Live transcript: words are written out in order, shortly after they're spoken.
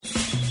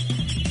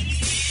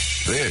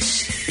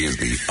This is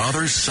The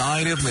Other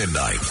Side of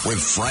Midnight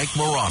with Frank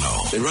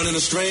Morano. They're running a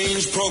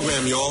strange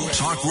program, y'all.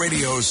 Talk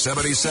Radio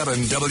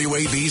 77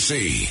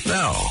 WABC.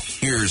 Now,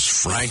 here's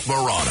Frank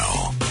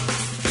Morano.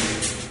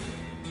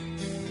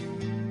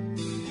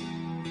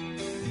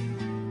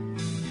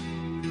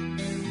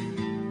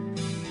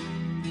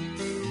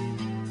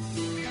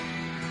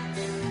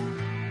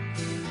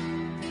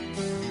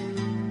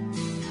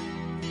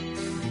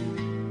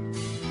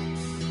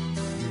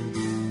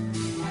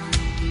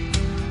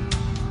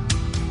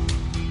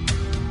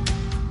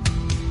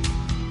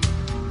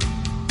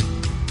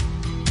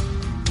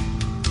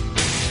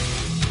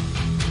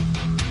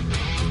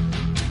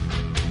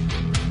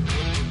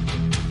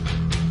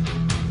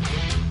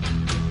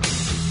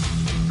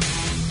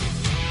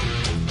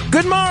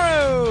 Good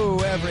morrow,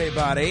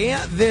 everybody.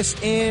 This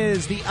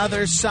is The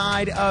Other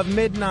Side of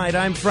Midnight.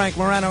 I'm Frank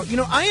Morano. You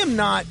know, I'm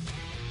not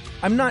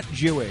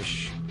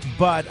Jewish,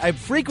 but I'm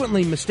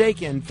frequently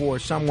mistaken for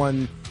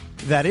someone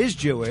that is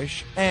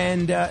Jewish,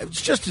 and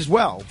it's just as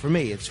well for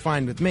me. It's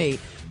fine with me.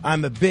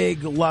 I'm a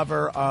big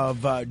lover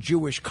of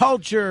Jewish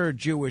culture,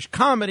 Jewish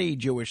comedy,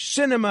 Jewish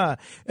cinema,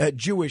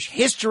 Jewish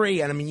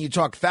history. And I mean, you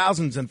talk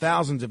thousands and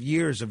thousands of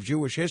years of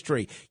Jewish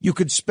history. You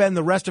could spend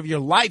the rest of your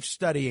life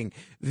studying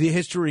the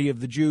history of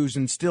the Jews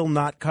and still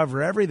not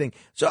cover everything.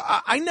 So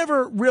I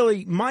never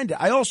really minded.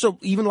 I also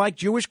even like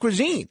Jewish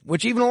cuisine,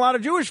 which even a lot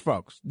of Jewish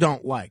folks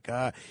don't like.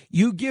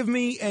 You give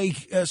me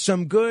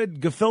some good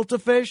gefilte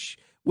fish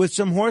with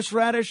some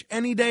horseradish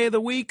any day of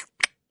the week,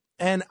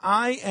 and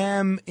I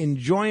am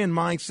enjoying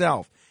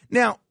myself.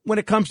 Now, when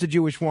it comes to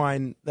Jewish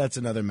wine, that's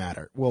another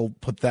matter. We'll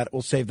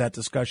save that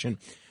discussion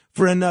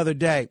for another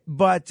day.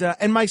 But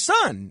and my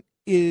son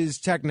is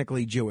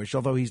technically Jewish,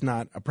 although he's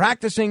not a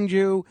practicing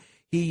Jew.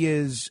 He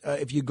is,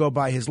 if you go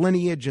by his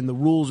lineage and the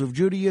rules of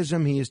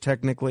Judaism, he is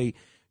technically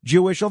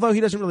Jewish, although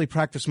he doesn't really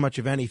practice much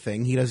of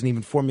anything. He doesn't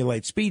even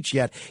formulate speech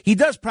yet. He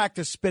does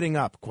practice spitting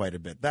up quite a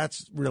bit.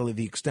 That's really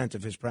the extent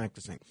of his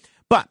practicing.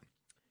 But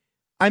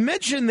I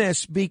mention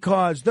this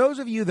because those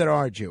of you that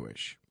are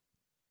Jewish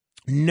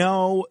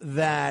know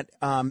that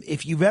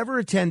if you've ever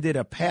attended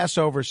a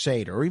Passover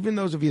Seder, or even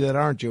those of you that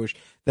aren't Jewish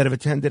that have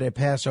attended a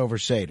Passover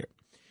Seder,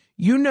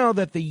 you know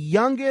that the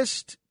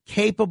youngest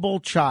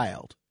capable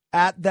child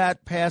at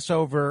that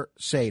Passover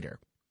Seder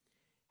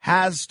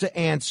has to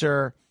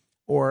answer,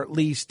 or at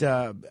least,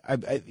 I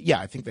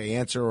think they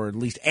answer, or at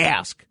least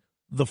ask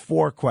the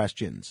four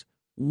questions.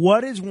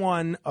 What is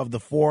one of the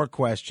four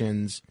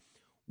questions?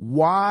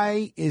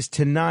 Why is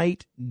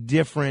tonight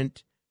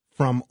different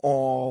from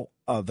all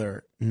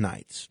other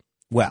nights?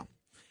 Well,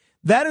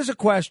 that is a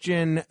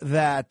question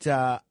that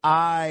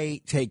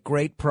I take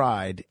great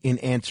pride in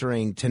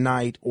answering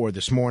tonight or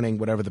this morning,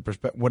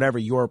 whatever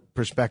your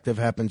perspective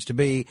happens to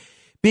be,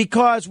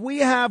 because we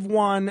have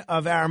one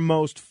of our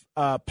most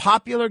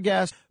popular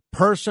guests,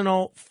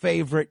 personal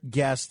favorite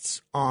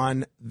guests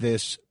on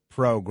this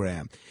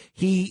program.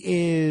 He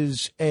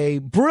is a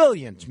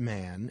brilliant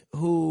man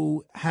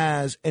who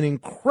has an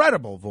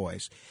incredible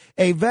voice,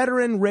 a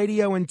veteran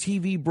radio and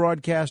TV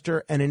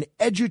broadcaster, and an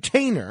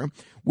edutainer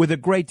with a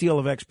great deal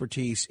of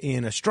expertise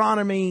in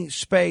astronomy,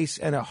 space,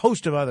 and a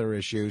host of other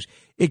issues.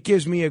 It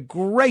gives me a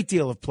great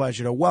deal of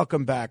pleasure to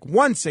welcome back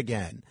once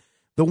again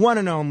the one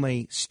and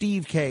only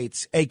Steve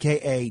Kates,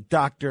 a.k.a.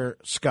 Dr.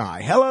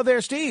 Sky. Hello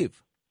there,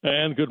 Steve.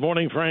 And good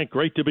morning, Frank.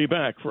 Great to be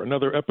back for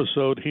another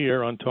episode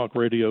here on Talk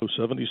Radio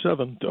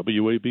 77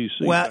 WABC.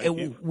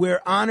 Well,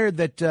 we're honored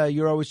that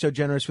you're always so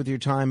generous with your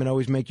time and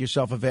always make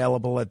yourself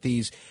available at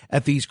these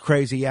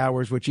crazy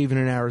hours, which even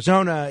in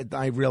Arizona,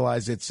 I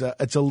realize it's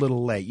a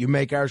little late. You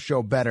make our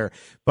show better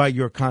by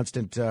your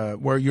constant,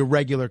 your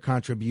regular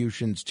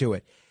contributions to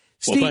it.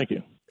 Steve, well, thank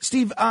you.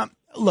 Steve,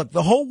 look,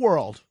 the whole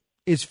world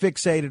is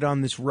fixated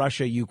on this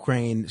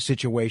Russia-Ukraine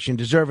situation,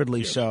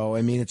 deservedly so.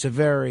 I mean, it's a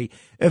very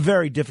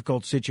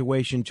difficult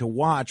situation to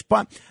watch.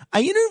 But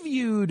I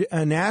interviewed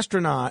an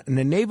astronaut and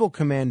a naval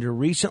commander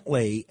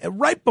recently,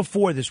 right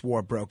before this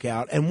war broke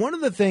out. And one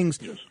of the things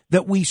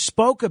that we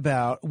spoke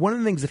about, one of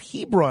the things that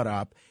he brought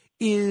up,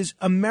 is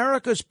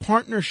America's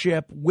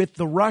partnership with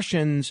the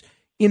Russians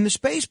in the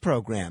space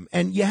program.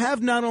 And you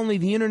have not only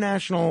the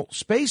International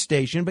Space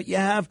Station, but you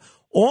have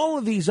all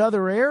of these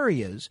other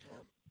areas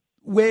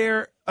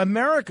where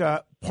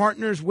America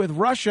partners with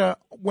Russia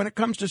when it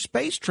comes to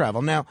space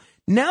travel. Now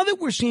that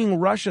we're seeing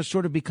Russia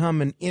sort of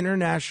become an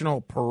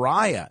international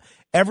pariah,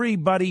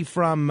 everybody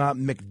from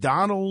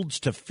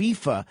McDonald's to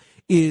FIFA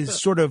is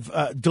sort of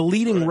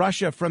deleting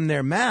Russia from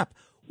their map.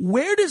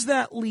 Where does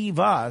that leave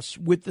us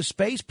with the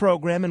space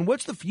program, and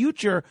what's the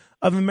future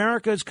of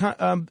America's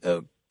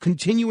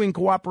continuing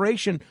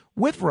cooperation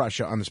with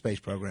Russia on the space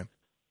program?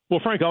 Well,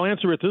 Frank, I'll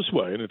answer it this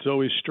way, and it's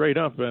always straight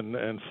up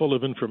and full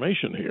of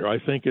information here. I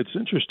think it's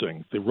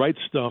interesting. The right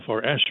stuff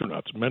are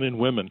astronauts, men and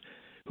women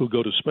who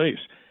go to space.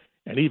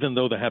 And even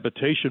though the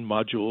habitation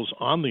modules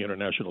on the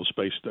International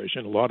Space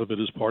Station, a lot of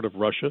it is part of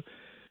Russia,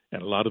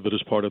 and a lot of it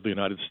is part of the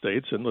United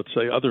States, and let's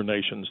say other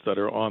nations that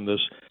are on this,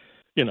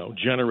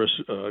 generous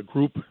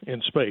group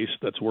in space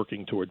that's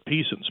working toward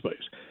peace in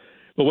space.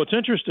 But what's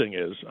interesting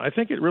is I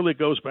think it really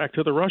goes back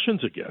to the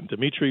Russians again.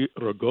 Dmitry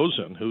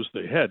Rogozin, who's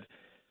the head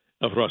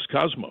of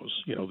Roscosmos,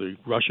 the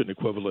Russian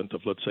equivalent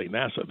of, let's say,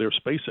 NASA, their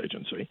space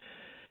agency,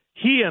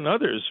 he and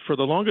others for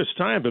the longest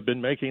time have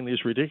been making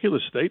these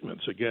ridiculous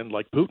statements, again,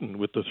 like Putin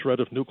with the threat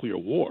of nuclear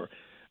war.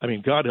 I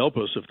mean, God help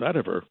us if that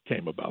ever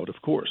came about,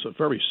 of course, a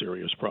very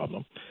serious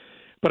problem.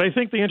 But I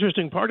think the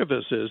interesting part of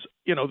this is,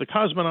 the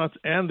cosmonauts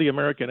and the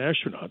American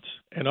astronauts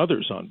and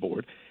others on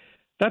board,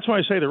 that's why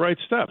I say the right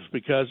stuff,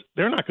 because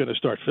they're not going to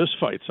start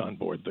fistfights on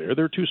board there.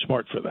 They're too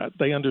smart for that.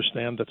 They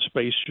understand that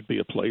space should be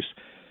a place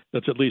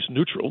that's at least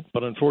neutral,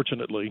 but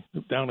unfortunately,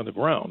 down on the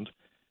ground,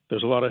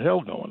 there's a lot of hell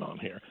going on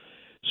here.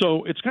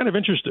 So it's kind of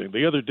interesting.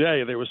 The other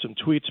day, there were some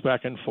tweets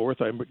back and forth.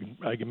 I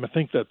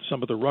think that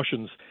some of the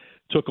Russians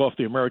took off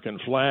the American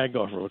flag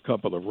off of a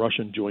couple of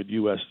Russian joint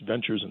U.S.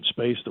 ventures in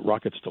space, the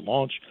rockets to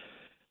launch.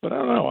 But I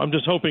don't know. I'm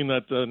just hoping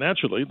that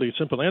naturally the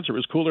simple answer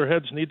is cooler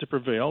heads need to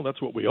prevail.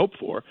 That's what we hope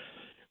for.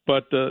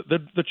 But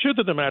the truth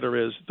of the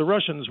matter is the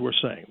Russians were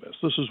saying this.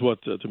 This is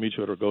what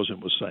Dmitry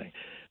Rogozin was saying,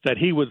 that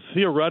he would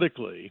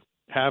theoretically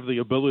have the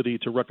ability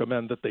to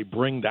recommend that they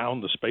bring down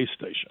the space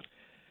station.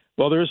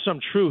 Well, there is some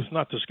truth,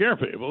 not to scare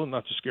people and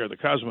not to scare the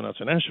cosmonauts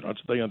and astronauts.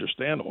 They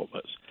understand all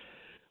this.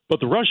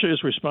 But Russia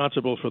is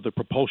responsible for the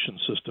propulsion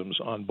systems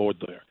on board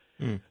there.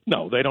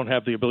 No, they don't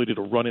have the ability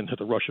to run into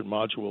the Russian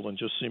module and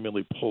just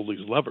seemingly pull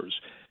these levers.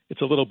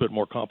 It's a little bit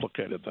more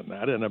complicated than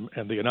that.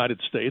 And the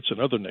United States and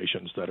other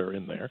nations that are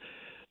in there,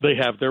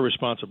 they're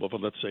responsible for,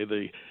 let's say,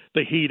 the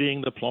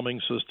heating, the plumbing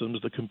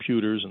systems, the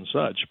computers and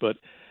such. But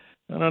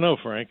I don't know,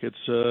 Frank.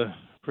 It's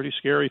pretty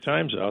scary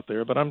times out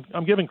there, but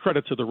I'm giving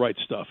credit to the right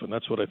stuff, and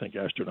that's what I think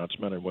astronauts,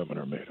 men and women,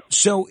 are made of.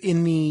 So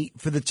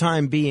for the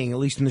time being, at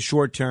least in the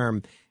short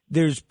term,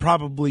 there's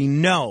probably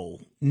no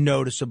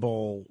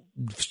noticeable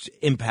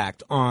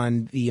impact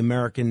on the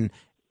American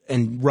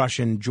and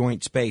Russian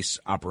joint space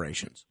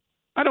operations.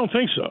 I don't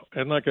think so.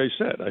 And like I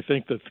said, I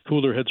think that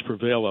cooler heads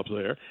prevail up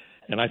there.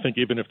 And I think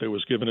even if there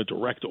was given a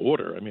direct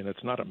order, I mean,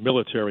 it's not a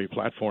military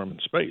platform in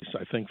space.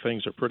 I think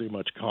things are pretty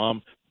much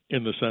calm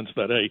in the sense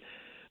that,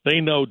 they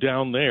know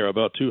down there,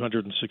 about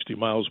 260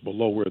 miles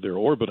below where they're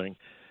orbiting,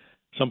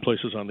 some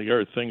places on the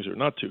Earth, things are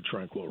not too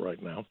tranquil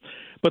right now.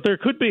 But there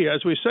could be,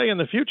 as we say in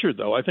the future,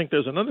 though, I think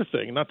there's another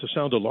thing, not to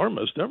sound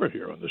alarmist ever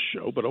here on this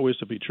show, but always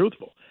to be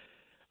truthful.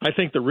 I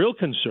think the real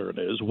concern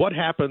is what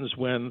happens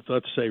when,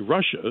 let's say,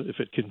 Russia, if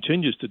it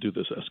continues to do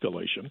this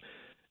escalation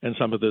and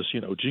some of this,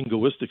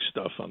 jingoistic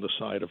stuff on the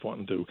side of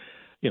wanting to,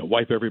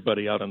 wipe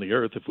everybody out on the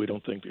Earth if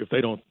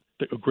they don't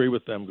agree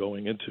with them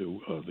going into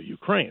the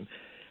Ukraine.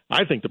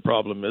 I think the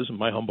problem is, in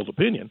my humble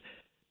opinion,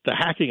 the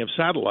hacking of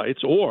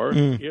satellites, or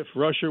if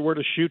Russia were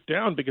to shoot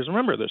down, because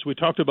remember this, we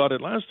talked about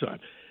it last time,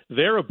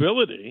 their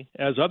ability,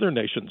 as other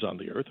nations on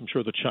the Earth, I'm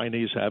sure the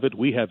Chinese have it,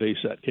 we have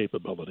ASAT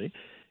capability,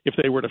 if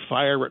they were to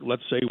fire at,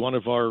 let's say, one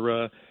of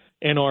our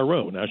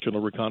NRO,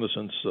 National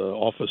Reconnaissance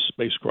Office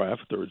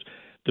spacecraft, or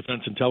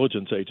Defense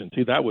Intelligence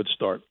Agency, that would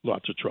start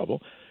lots of trouble.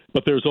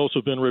 But there's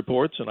also been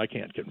reports, and I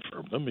can't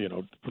confirm them,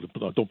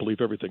 don't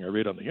believe everything I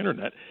read on the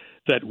Internet,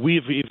 that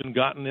we've even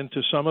gotten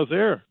into some of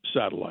their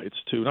satellites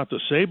to not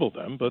disable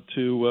them, but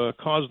to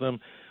cause them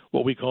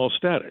what we call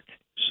static.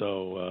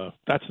 So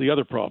that's the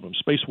other problem.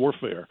 Space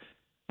warfare,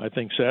 I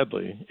think,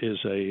 sadly, is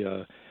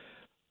an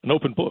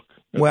open book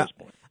at this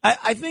point.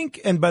 I think,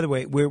 and by the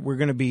way, we're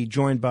going to be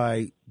joined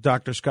by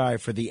Dr. Sky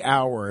for the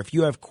hour. If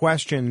you have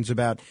questions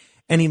about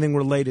anything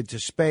related to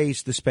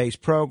space, the space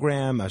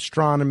program,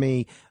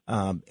 astronomy,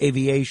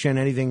 aviation,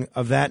 anything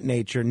of that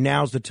nature,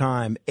 now's the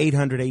time.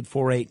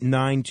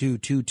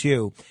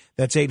 800-848-9222.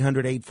 That's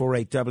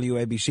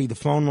 800-848-WABC. The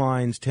phone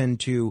lines tend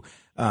to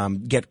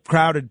get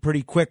crowded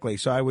pretty quickly,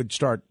 so I would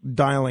start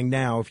dialing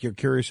now if you're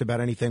curious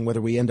about anything,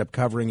 whether we end up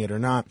covering it or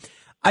not.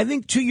 I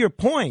think to your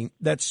point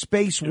that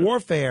space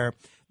warfare,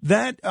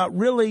 that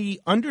really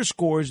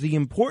underscores the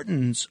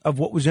importance of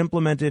what was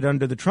implemented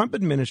under the Trump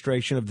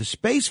administration of the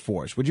Space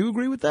Force. Would you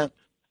agree with that?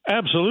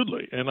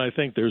 Absolutely. And I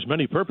think there's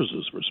many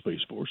purposes for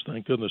Space Force.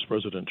 Thank goodness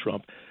President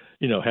Trump,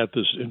 had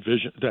this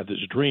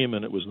dream,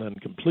 and it was then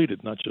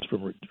completed, not just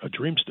from a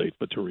dream state,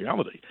 but to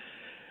reality.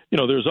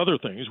 There's other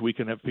things. We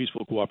can have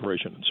peaceful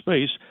cooperation in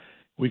space.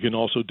 We can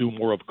also do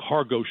more of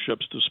cargo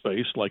ships to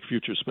space, like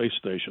future space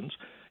stations,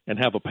 and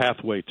have a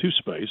pathway to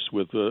space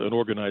with an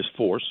organized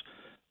force,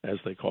 as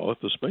they call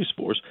it, the Space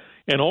Force.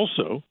 And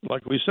also,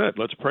 like we said,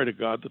 let's pray to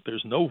God that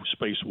there's no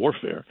space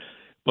warfare.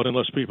 But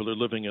unless people are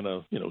living in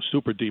a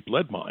super deep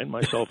lead mine,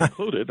 myself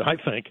included, I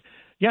think,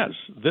 yes,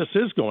 this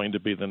is going to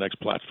be the next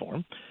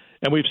platform.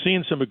 And we've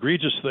seen some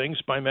egregious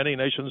things by many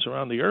nations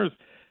around the earth.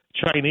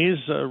 Chinese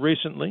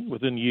recently,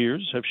 within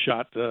years, have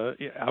shot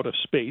out of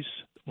space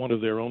one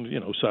of their own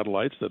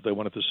satellites that they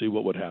wanted to see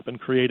what would happen,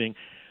 creating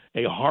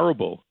a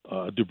horrible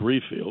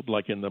debris field,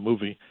 like in the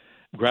movie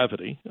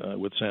Gravity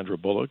with Sandra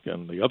Bullock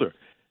and the other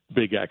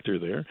big actor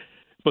there.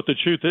 But the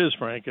truth is,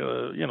 Frank,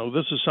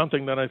 this is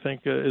something that I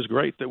think is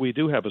great, that we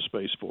do have a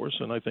Space Force,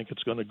 and I think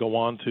it's going to go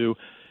on to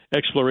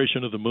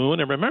exploration of the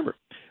moon. And remember,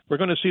 we're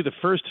going to see the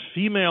first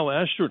female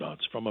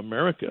astronauts from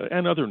America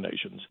and other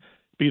nations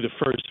be the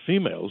first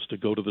females to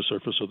go to the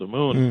surface of the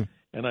moon.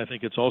 And I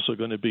think it's also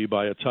going to be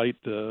by a tight,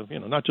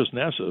 not just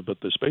NASA, but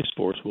the Space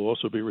Force will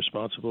also be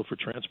responsible for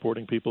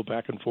transporting people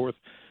back and forth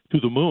to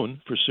the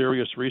moon for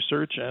serious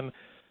research and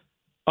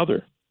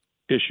other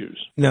issues.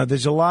 Now,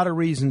 there's a lot of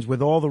reasons,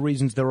 with all the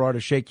reasons there are to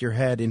shake your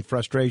head in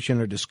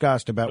frustration or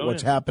disgust about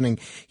what's happening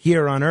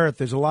here on Earth.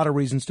 There's a lot of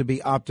reasons to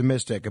be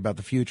optimistic about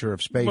the future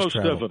of space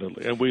travel. Most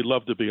definitely, and we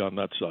love to be on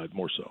that side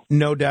more so.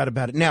 No doubt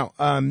about it. Now,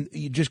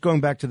 just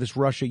going back to this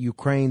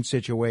Russia-Ukraine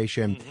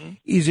situation,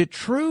 is it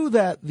true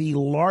that the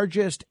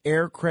largest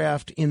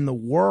aircraft in the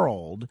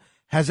world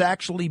has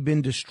actually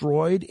been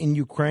destroyed in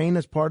Ukraine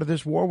as part of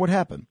this war? What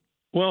happened?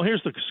 Well,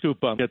 here's the scoop.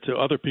 I'll get to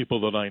other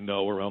people that I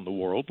know around the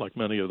world, like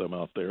many of them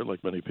out there,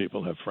 like many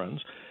people have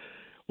friends.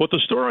 What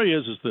the story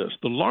is this.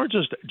 The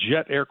largest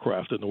jet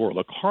aircraft in the world,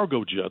 a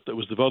cargo jet that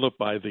was developed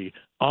by the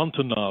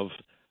Antonov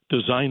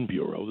Design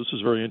Bureau. This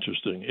is very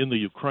interesting, in the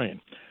Ukraine.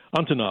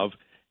 Antonov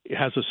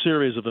has a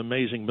series of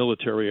amazing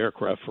military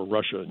aircraft for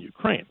Russia and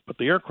Ukraine, but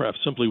the aircraft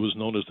simply was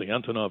known as the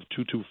Antonov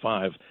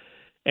 225,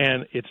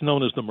 and it's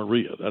known as the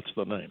Maria. That's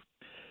the name.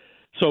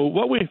 So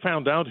what we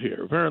found out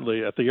here,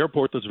 apparently at the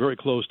airport that's very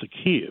close to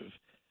Kyiv,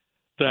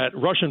 that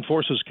Russian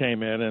forces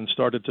came in and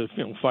started to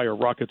fire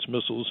rockets,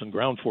 missiles, and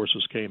ground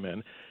forces came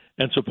in.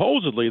 And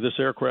supposedly this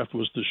aircraft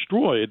was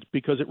destroyed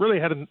because it really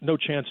had no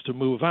chance to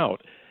move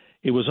out.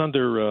 It was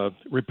under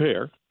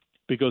repair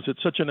because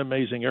it's such an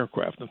amazing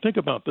aircraft. And think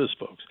about this,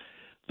 folks.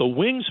 The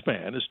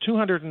wingspan is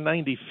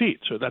 290 feet,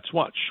 so that's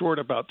short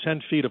about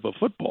 10 feet of a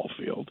football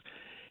field.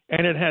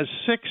 And it has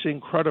 6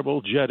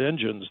 incredible jet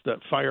engines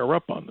that fire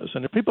up on this.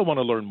 And if people want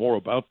to learn more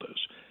about this,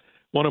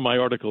 one of my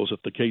articles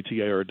at the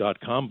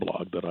KTAR.com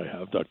blog that I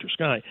have, Dr.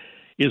 Sky,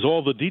 is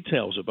all the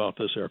details about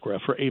this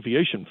aircraft for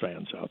aviation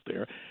fans out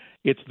there.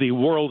 It's the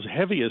world's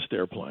heaviest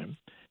airplane.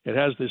 It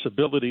has this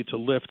ability to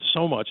lift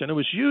so much, and it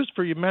was used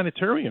for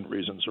humanitarian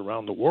reasons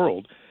around the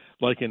world,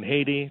 like in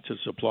Haiti to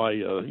supply,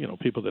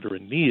 people that are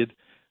in need,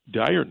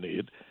 dire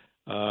need,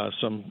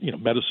 some,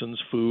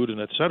 medicines, food,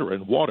 and et cetera,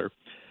 and water.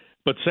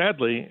 But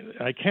sadly,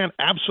 I can't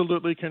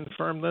absolutely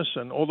confirm this,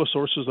 and all the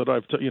sources that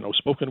I've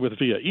spoken with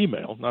via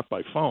email, not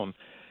by phone,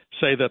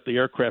 say that the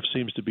aircraft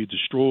seems to be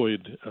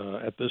destroyed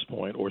at this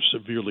point or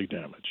severely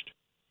damaged.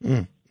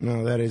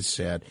 No, that is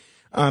sad.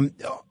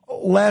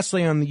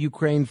 Lastly, on the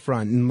Ukraine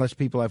front, unless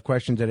people have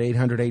questions at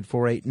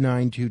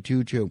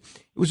 800-848-9222, it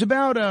was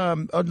about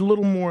a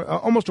little more,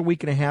 almost a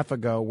week and a half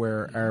ago,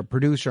 where our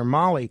producer,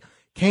 Molly,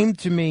 came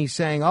to me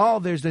saying,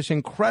 there's this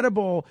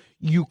incredible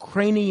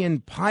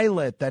Ukrainian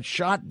pilot that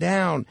shot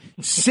down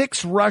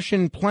 6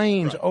 Russian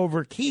planes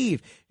over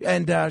Kyiv.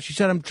 And she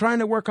said, I'm trying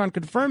to work on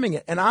confirming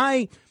it. And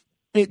I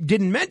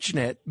didn't mention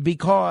it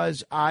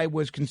because I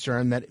was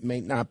concerned that it may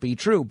not be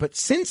true. But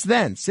since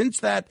then, since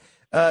that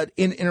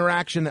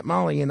interaction that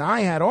Molly and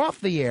I had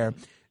off the air,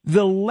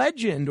 the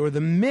legend or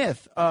the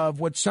myth of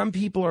what some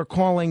people are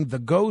calling the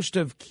ghost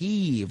of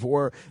Kyiv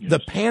or the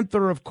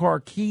Panther of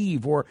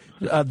Kharkiv or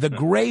the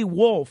Gray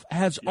Wolf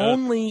has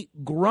only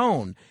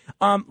grown.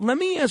 Let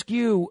me ask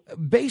you,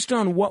 based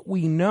on what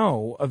we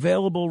know,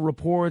 available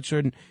reports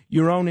and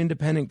your own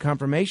independent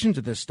confirmations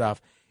of this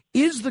stuff,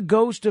 is the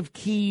ghost of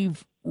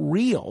Kyiv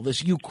real,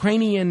 this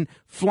Ukrainian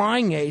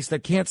flying ace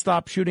that can't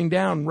stop shooting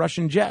down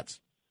Russian jets?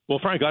 Well,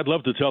 Frank, I'd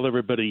love to tell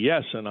everybody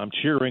yes, and I'm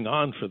cheering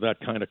on for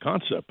that kind of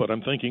concept. But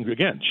I'm thinking,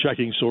 again,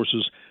 checking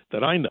sources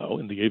that I know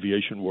in the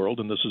aviation world,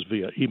 and this is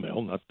via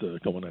email, not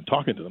going and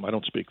talking to them. I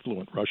don't speak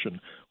fluent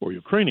Russian or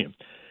Ukrainian.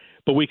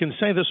 But we can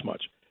say this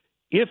much.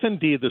 If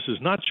indeed this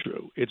is not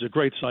true, it's a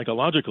great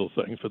psychological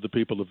thing for the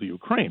people of the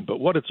Ukraine. But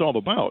what it's all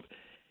about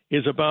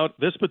is about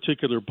this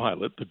particular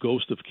pilot, the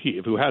Ghost of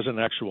Kyiv, who has an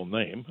actual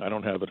name. I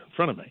don't have it in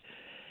front of me.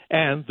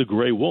 And the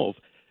Gray Wolf.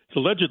 It's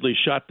allegedly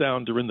shot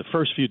down during the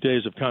first few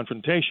days of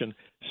confrontation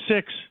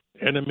 6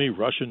 enemy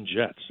Russian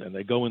jets, and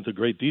they go into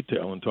great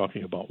detail in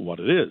talking about what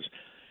it is.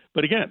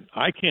 But again,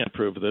 I can't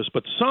prove this,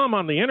 but some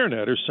on the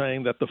internet are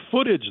saying that the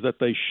footage that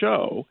they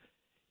show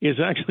is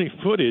actually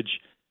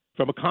footage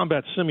from a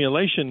combat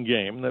simulation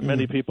game that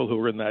many people who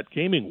are in that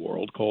gaming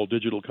world call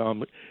digital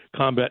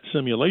combat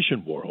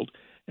simulation world,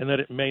 and that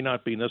it may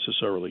not be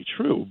necessarily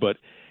true. But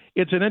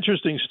it's an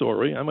interesting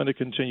story. I'm going to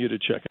continue to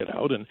check it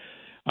out, and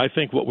I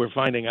think what we're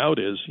finding out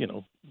is,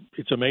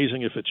 it's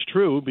amazing if it's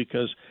true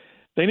because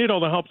they need all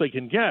the help they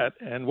can get.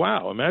 And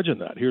wow, imagine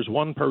that. Here's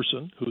one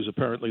person who's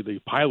apparently the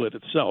pilot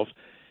itself.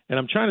 And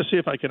I'm trying to see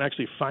if I can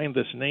actually find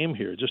this name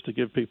here just to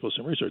give people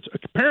some research.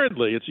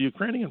 Apparently, it's a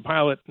Ukrainian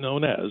pilot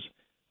known as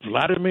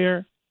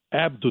Vladimir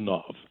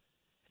Abdunov.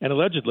 And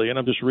allegedly, and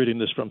I'm just reading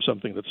this from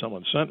something that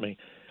someone sent me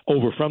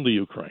over from the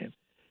Ukraine,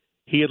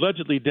 he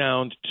allegedly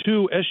downed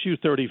 2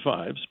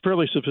 Su-35s,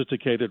 fairly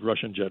sophisticated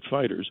Russian jet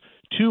fighters,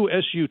 2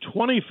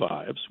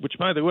 Su-25s, which,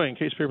 by the way, in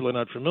case people are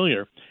not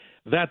familiar,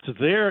 that's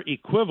their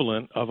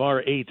equivalent of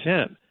our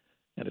A-10.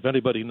 And if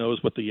anybody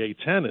knows what the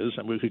A-10 is,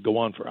 and we could go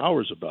on for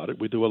hours about it,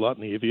 we do a lot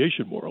in the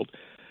aviation world,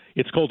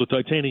 it's called a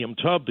titanium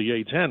tub, the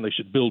A-10. They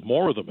should build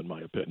more of them, in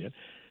my opinion,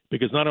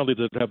 because not only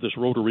does it have this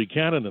rotary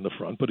cannon in the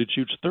front, but it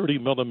shoots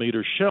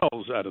 30-millimeter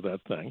shells out of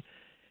that thing.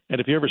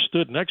 And if you ever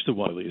stood next to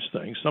one of these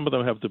things, some of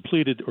them have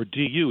depleted or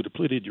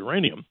depleted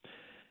uranium.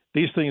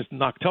 These things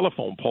knock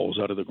telephone poles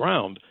out of the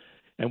ground.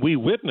 And we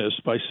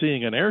witnessed, by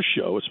seeing an air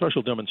show, a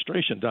special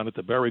demonstration down at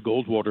the Barry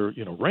Goldwater,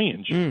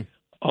 range,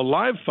 a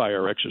live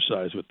fire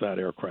exercise with that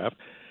aircraft.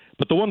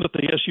 But the one that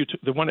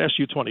the one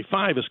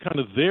Su-25 is kind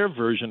of their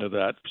version of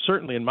that,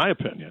 certainly in my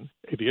opinion,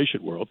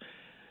 aviation world,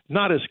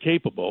 not as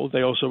capable.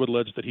 They also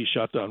alleged that he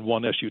shot down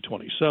one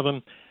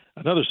Su-27,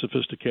 another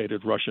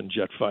sophisticated Russian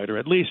jet fighter,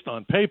 at least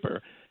on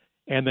paper,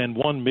 and then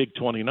one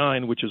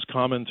MiG-29, which is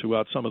common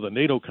throughout some of the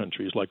NATO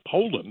countries, like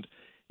Poland,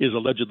 is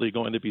allegedly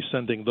going to be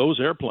sending those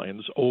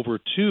airplanes over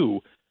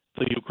to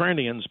the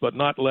Ukrainians, but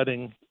not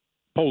letting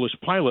Polish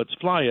pilots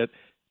fly it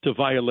to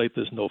violate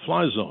this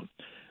no-fly zone.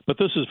 But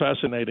this is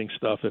fascinating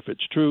stuff if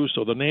it's true.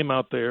 So the name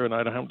out there, and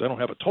I don't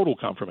have a total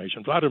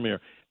confirmation,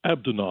 Vladimir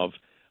Abdunov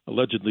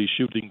allegedly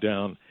shooting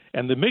down.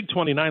 And the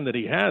MiG-29 that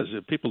he has,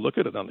 if people look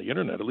at it on the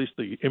Internet, at least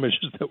the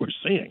images that we're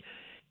seeing,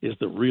 is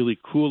the really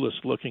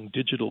coolest-looking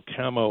digital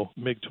camo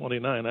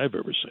MiG-29 I've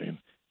ever seen.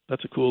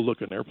 That's a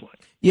cool-looking airplane.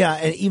 Yeah,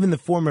 and even the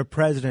former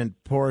president,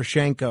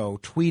 Poroshenko,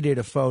 tweeted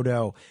a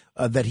photo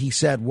that he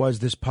said was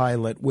this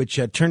pilot, which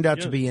turned out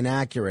to be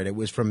inaccurate. It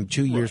was from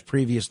 2 years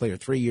previously or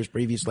 3 years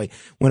previously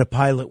when a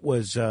pilot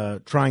was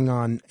trying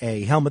on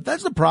a helmet.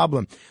 That's the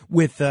problem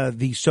with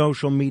the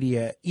social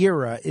media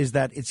era, is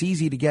that it's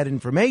easy to get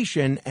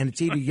information, and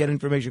it's easy to get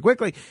information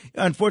quickly.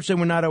 Unfortunately,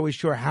 we're not always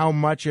sure how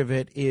much of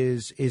it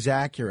is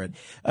accurate.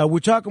 We're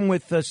talking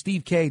with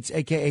Steve Kates,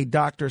 a.k.a.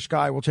 Dr.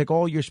 Sky. We'll take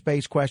all your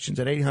space questions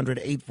at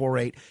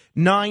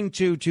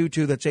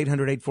 800-848-9222. That's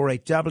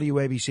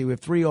 800-848-WABC. We have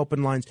 3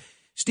 open lines.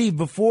 Steve,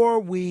 before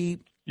we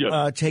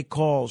take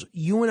calls,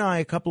 you and I,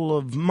 a couple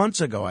of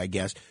months ago, I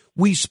guess,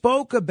 we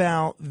spoke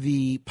about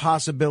the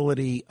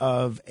possibility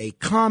of a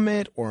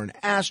comet or an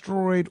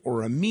asteroid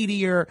or a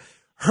meteor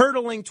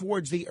hurtling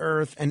towards the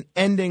Earth and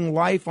ending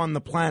life on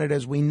the planet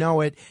as we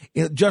know it,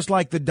 just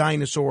like the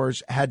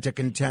dinosaurs had to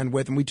contend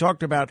with. And we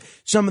talked about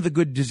some of the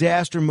good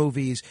disaster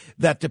movies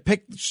that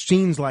depict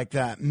scenes like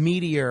that,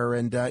 Meteor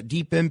and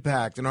Deep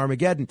Impact and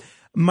Armageddon.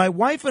 My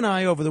wife and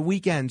I over the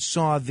weekend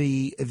saw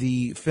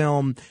the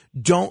film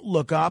Don't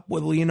Look Up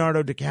with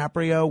Leonardo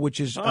DiCaprio, which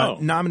is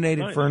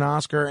nominated for an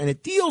Oscar, and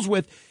it deals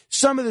with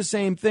some of the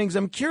same things.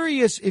 I'm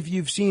curious if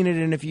you've seen it,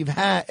 and if you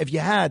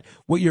had,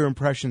 what your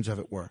impressions of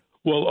it were.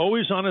 Well,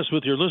 always honest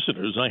with your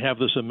listeners, I have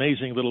this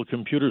amazing little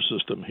computer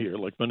system here,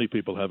 like many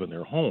people have in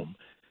their home,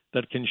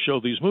 that can show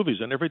these movies.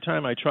 And every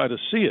time I try to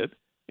see it,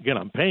 again,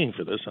 I'm paying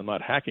for this, I'm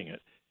not hacking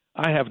it,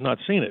 I have not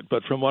seen it.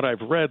 But from what I've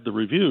read, the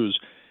reviews,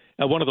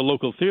 at one of the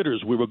local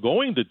theaters, we were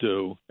going to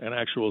do an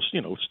actual,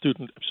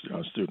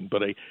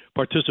 a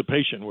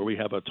participation where we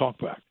have a talk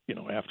back,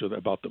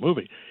 about the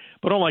movie.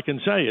 But all I can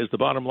say is the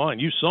bottom line,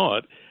 you saw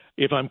it.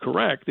 If I'm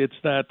correct, it's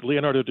that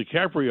Leonardo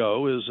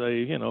DiCaprio is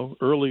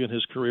early in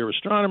his career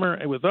astronomer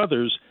and with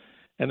others,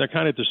 and they're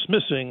kind of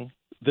dismissing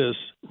this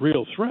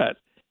real threat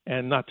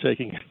and not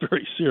taking it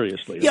very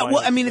seriously. Yeah,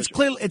 well, I mean, it's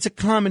clearly it's a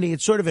comedy.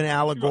 It's sort of an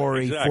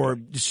allegory for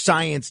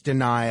science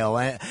denial.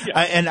 I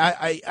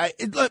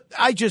thought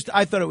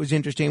it was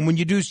interesting. When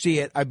you do see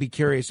it, I'd be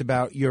curious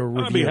about your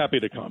review. I'd be happy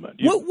to comment.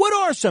 What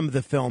are some of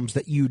the films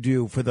that you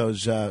do for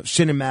those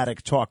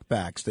cinematic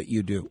talkbacks that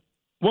you do?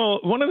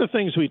 Well, one of the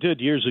things we did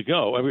years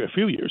ago, a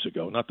few years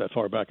ago, not that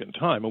far back in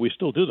time, and we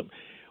still do them,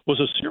 was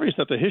a series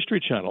that the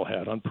History Channel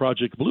had on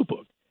Project Blue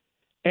Book.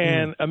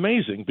 And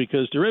amazing,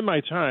 because during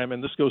my time,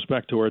 and this goes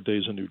back to our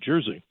days in New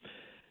Jersey,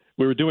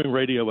 we were doing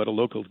radio at a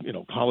local,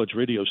 college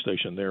radio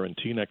station there in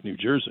Teaneck, New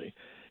Jersey.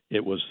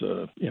 It was,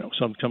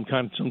 some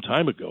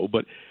time ago.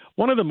 But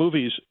one of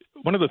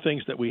the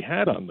things that we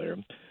had on there,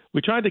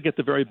 we tried to get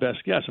the very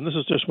best guests, and this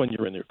is just when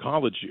you're in your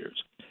college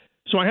years.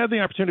 So I had the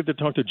opportunity to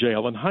talk to J.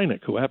 Allen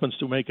Hynek, who happens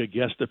to make a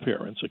guest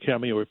appearance, a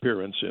cameo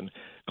appearance in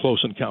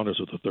Close Encounters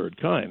of the Third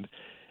Kind.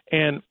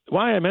 And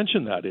why I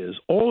mention that is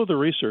all of the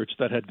research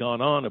that had gone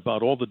on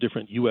about all the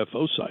different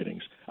UFO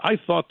sightings. I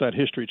thought that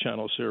History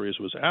Channel series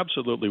was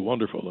absolutely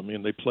wonderful. I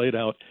mean, they played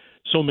out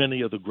so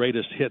many of the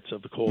greatest hits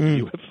of the cold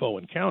UFO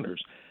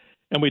encounters.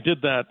 And we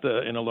did that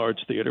in a large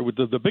theater.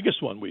 The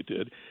biggest one we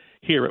did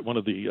here at one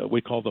of the,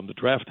 we call them the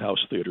Draft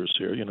House theaters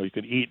here. You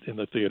can eat in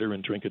the theater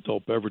and drink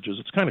adult beverages.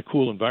 It's kind of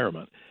cool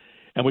environment.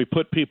 And we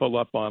put people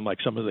up on, like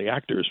some of the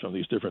actors from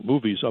these different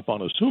movies, up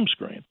on a Zoom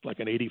screen, like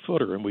an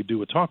 80-footer, and we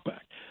do a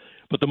talkback.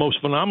 But the most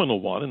phenomenal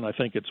one, and I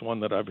think it's one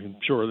that I'm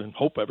sure and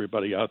hope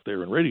everybody out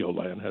there in Radio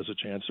Land has a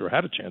chance or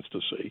had a chance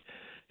to see,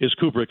 is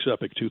Kubrick's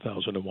epic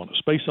 2001: A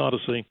Space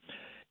Odyssey.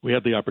 We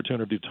had the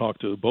opportunity to talk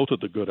to both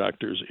of the good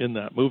actors in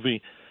that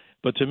movie.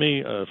 But to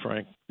me,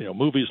 Frank,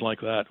 movies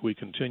like that we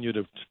continue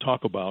to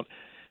talk about,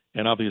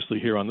 and obviously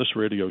here on this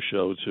radio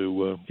show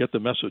to get the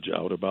message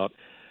out about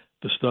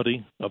the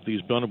study of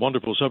these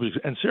wonderful subjects.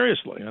 And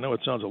seriously, I know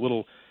it sounds a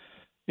little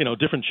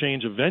different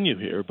change of venue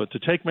here, but to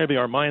take maybe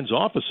our minds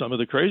off of some of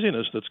the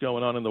craziness that's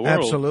going on in the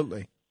world.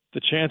 Absolutely. The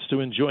chance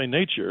to enjoy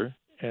nature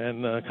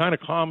and kind of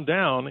calm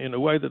down in a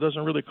way that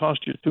doesn't really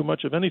cost you too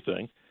much of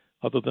anything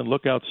other than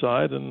look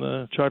outside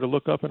and try to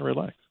look up and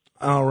relax.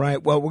 All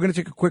right. Well, we're going to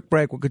take a quick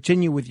break. We'll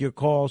continue with your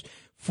calls.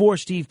 for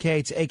Steve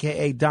Cates,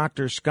 a.k.a.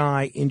 Dr.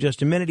 Sky, in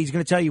just a minute. He's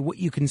going to tell you what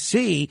you can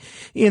see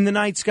in the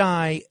night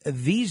sky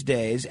these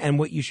days and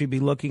what you should be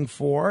looking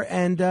for.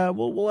 And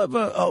we'll have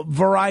a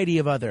variety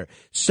of other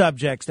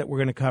subjects that we're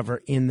going to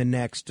cover in the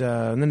next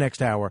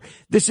hour.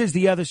 This is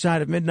The Other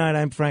Side of Midnight.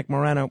 I'm Frank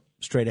Morano.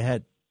 Straight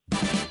ahead.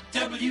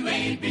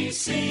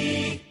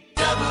 WABC.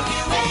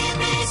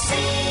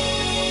 WABC.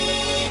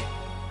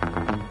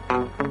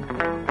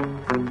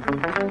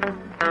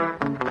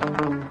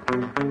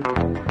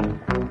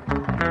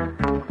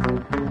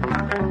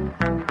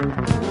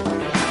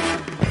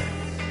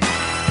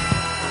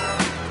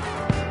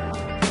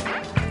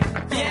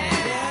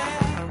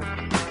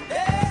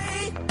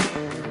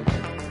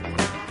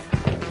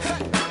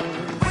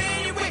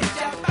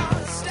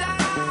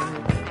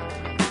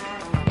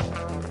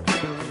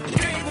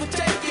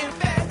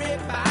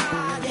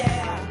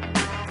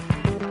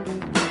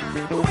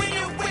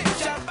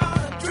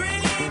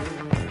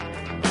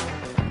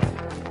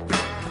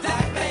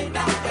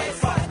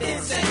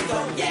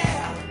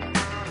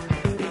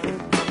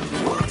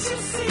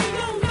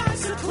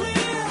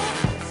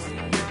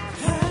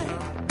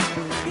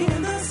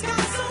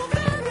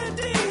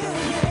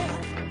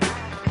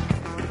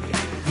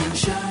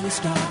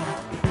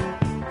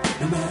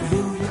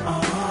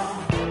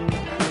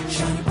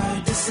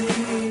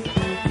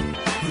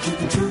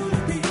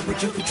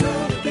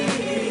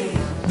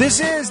 This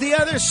is The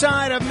Other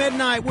Side of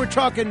Midnight. We're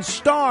talking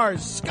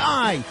stars,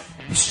 sky,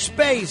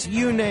 space,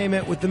 you name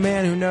it, with the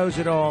man who knows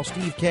it all,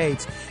 Steve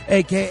Cates,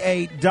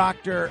 a.k.a.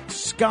 Dr.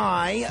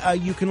 Sky.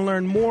 You can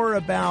learn more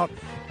about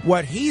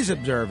what he's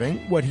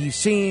observing, what he's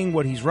seeing,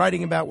 what he's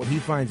writing about, what he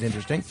finds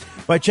interesting,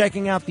 by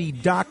checking out the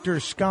Dr.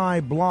 Sky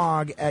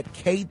blog at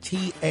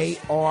KTAR.com.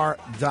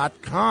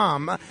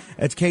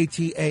 That's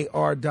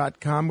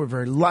KTAR.com. We're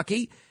very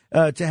lucky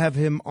to have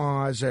him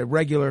as a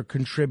regular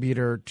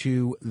contributor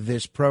to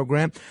this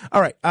program. All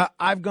right,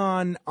 I've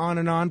gone on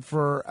and on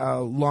for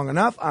long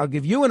enough. I'll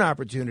give you an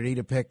opportunity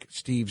to pick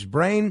Steve's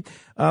brain.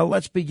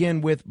 Let's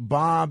begin with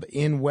Bob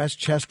in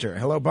Westchester.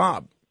 Hello,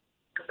 Bob.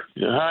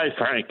 Yeah, hi,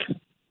 Frank.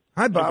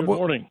 Hi, Bob. Good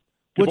morning.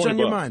 What's morning, on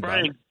your Bob. mind, Bob?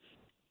 Frank,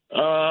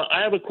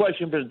 I have a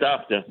question for the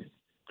doctor.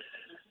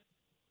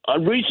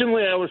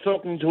 Recently, I was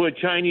talking to a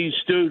Chinese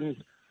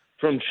student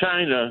from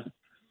China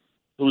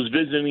who was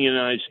visiting the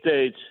United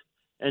States,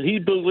 and he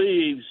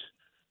believes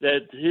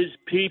that his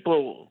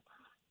people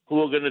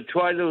who are going to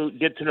try to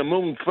get to the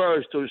moon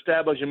first to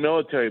establish a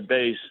military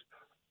base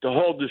to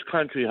hold this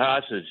country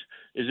hostage.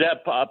 Is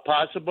that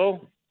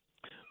possible?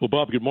 Well,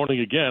 Bob, good morning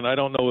again. I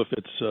don't know if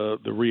it's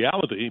the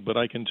reality, but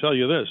I can tell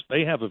you this.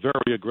 They have a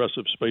very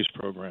aggressive space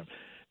program,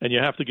 and you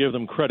have to give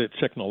them credit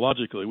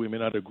technologically. We may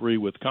not agree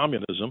with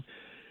communism,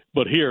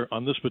 but here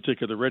on this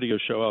particular radio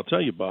show, I'll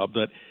tell you, Bob,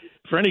 that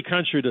for any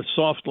country to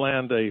soft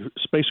land a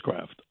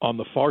spacecraft on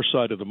the far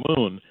side of the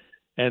moon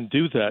and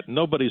do that,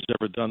 nobody's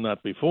ever done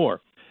that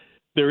before.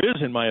 There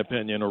is, in my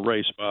opinion, a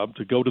race, Bob,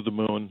 to go to the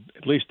moon,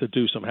 at least to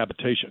do some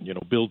habitation,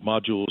 build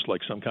modules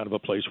like some kind of a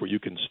place where you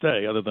can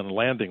stay other than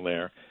landing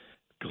there,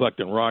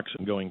 collecting rocks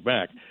and going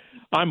back.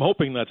 I'm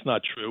hoping that's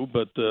not true,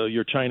 but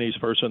your Chinese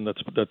person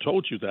that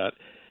told you that,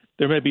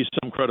 there may be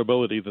some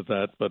credibility to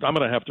that, but I'm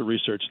going to have to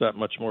research that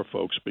much more,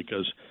 folks,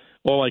 because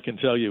all I can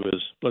tell you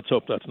is let's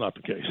hope that's not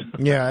the case.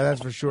 Yeah,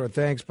 that's for sure.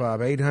 Thanks, Bob.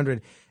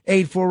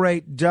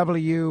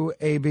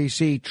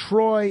 800-848-WABC.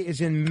 Troy is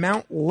in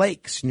Mount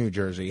Lakes, New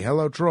Jersey.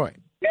 Hello, Troy.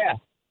 Yeah.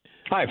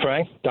 Hi,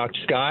 Frank. Dr.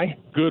 Sky.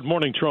 Good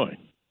morning, Troy.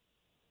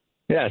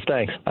 Yes,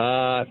 thanks.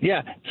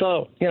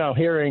 So,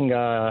 hearing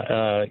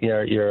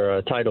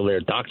your title there,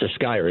 Dr.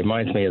 Sky,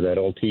 reminds me of that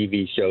old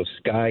TV show,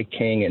 Sky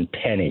King and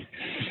Penny.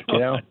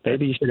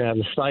 Maybe you should have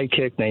a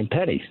sidekick named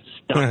Penny.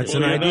 That's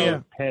an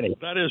idea. Penny.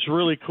 That is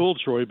really cool,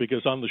 Troy,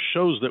 because on the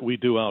shows that we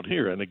do out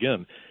here, and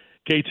again,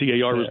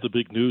 KTAR is the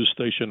big news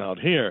station out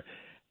here,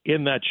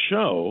 in that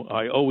show,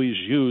 I always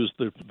use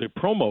the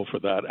promo for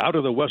that. Out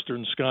of the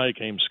western sky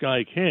came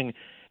Sky King.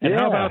 And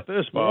how about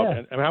this, Bob?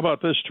 Yeah. And how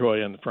about this,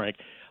 Troy and Frank?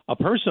 A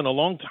person a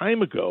long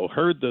time ago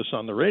heard this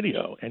on the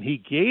radio, and he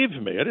gave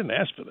me, I didn't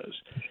ask for this,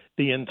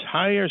 the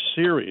entire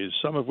series,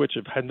 some of which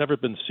had never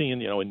been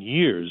seen, in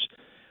years,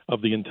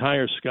 of the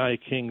entire Sky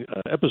King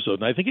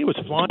episode. And I think he was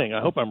flying,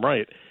 I hope I'm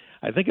right,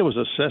 I think it was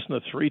a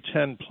Cessna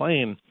 310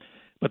 plane,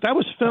 but that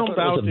was filmed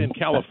out in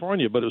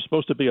California, but it was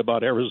supposed to be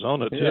about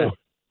Arizona, too.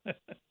 Yeah.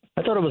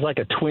 I thought it was like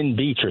a Twin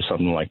Beach or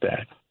something like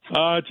that.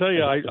 I tell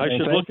you, I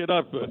should look it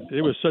up.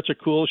 It was such a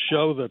cool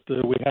show that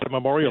we had to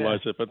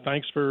memorialize it. But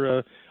thanks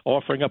for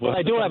offering up. Well,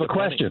 I do have a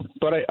question,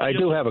 but I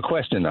do have a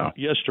question now.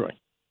 Yes, Troy.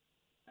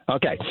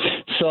 Okay,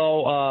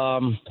 so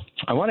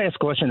I want to ask a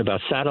question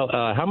about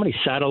how many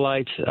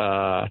satellites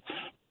are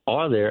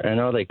there,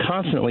 and are they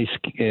constantly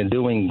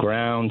doing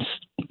ground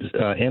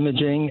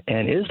imaging?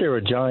 And is there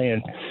a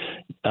giant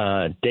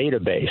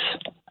database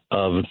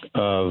of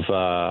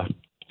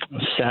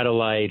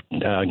satellite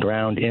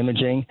ground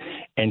imaging?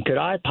 And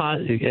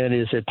and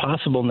is it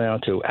possible now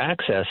to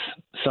access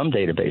some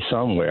database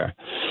somewhere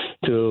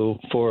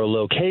for a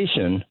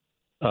location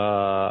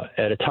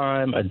at a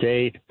time, a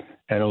date,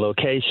 and a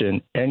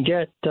location, and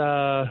get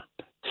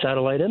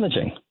satellite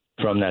imaging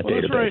from that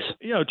database?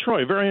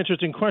 Troy, very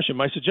interesting question.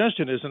 My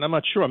suggestion is, and I'm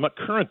not sure, I'm not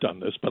current on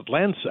this, but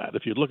Landsat,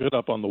 if you look it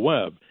up on the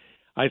web,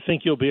 I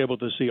think you'll be able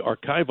to see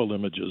archival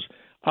images.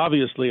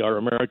 Obviously, our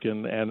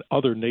American and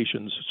other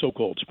nations'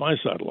 so-called spy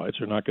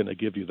satellites are not going to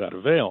give you that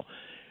avail.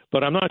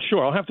 But I'm not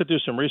sure. I'll have to do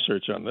some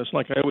research on this.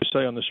 Like I always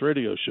say on this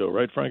radio show,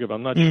 right, Frank? If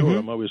I'm not sure,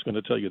 I'm always going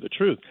to tell you the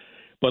truth.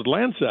 But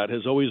Landsat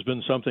has always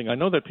been something. I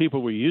know that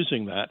people were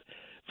using that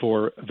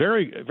for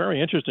very,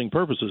 very interesting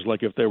purposes,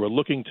 like if they were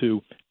looking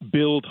to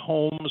build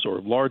homes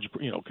or large,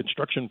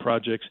 construction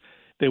projects,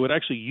 they would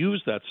actually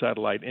use that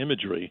satellite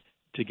imagery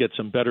to get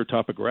some better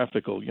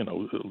topographical,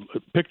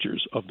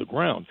 pictures of the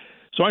ground.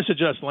 So I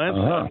suggest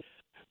Landsat.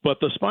 But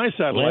the spy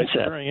satellites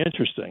are very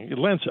interesting.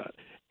 Landsat.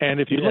 And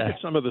if you look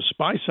at some of the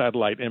spy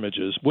satellite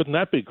images, wouldn't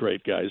that be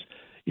great, guys?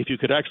 If you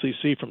could actually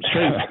see from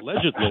space,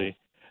 allegedly,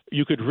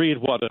 you could read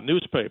a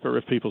newspaper,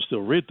 if people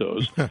still read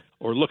those,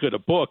 or look at a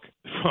book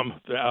from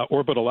the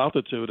orbital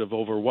altitude of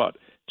over,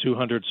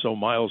 200 so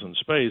miles in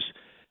space.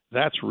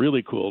 That's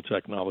really cool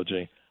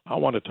technology. I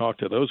want to talk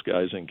to those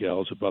guys and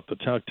gals about the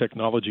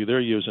technology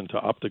they're using to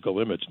optical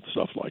image and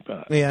stuff like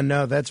that. Yeah,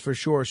 no, that's for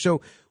sure.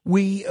 So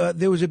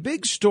there was a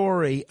big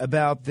story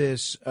about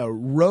this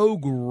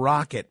rogue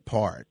rocket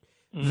part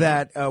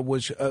that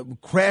was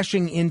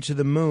crashing into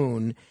the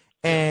moon.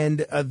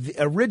 And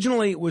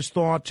originally it was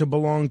thought to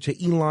belong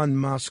to Elon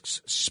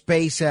Musk's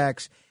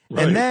SpaceX.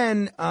 Right. And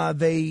then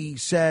they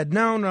said,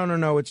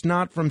 no, it's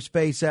not from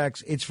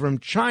SpaceX. It's from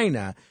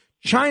China.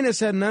 China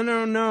said,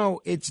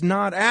 no, it's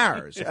not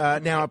ours.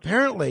 Now,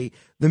 apparently,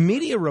 the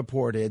media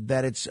reported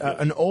that it's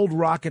an old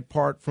rocket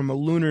part from a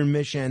lunar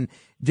mission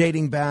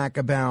dating back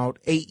about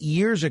 8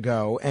 years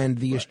ago. And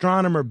the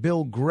astronomer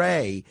Bill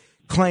Gray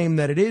claimed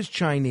that it is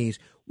Chinese.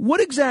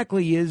 What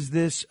exactly is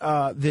this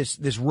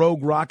this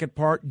rogue rocket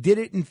part? Did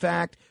it, in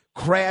fact,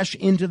 crash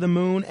into the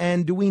moon?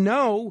 And do we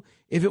know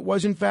if it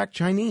was, in fact,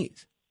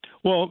 Chinese?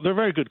 Well, they're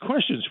very good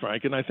questions,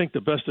 Frank, and I think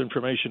the best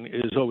information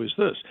is always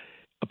this.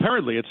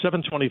 Apparently, at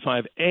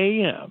 7:25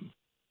 a.m.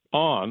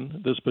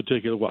 on this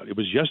particular, it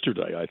was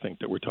yesterday, I think,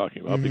 that we're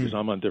talking about, because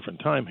I'm on different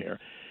time here,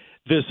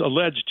 this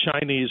alleged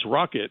Chinese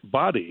rocket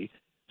body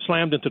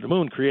slammed into the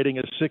moon, creating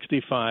a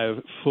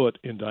 65-foot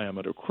in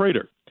diameter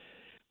crater.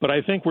 But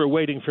I think we're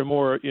waiting for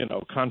more,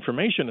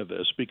 confirmation of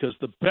this, because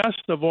the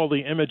best of all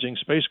the imaging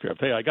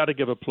spacecraft, I got to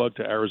give a plug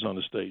to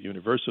Arizona State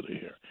University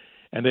here,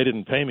 and they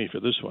didn't pay me for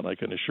this one, I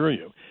can assure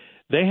you.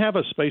 They have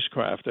a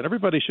spacecraft, and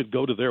everybody should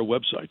go to their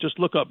website. Just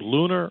look up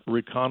Lunar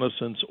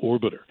Reconnaissance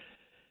Orbiter.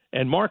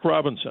 And Mark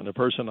Robinson, a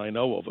person I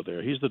know over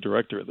there, he's the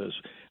director of this.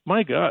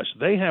 My gosh,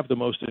 they have the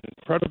most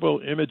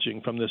incredible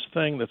imaging from this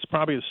thing that's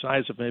probably the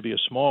size of maybe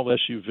a small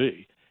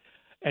SUV,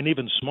 and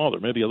even smaller,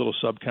 maybe a little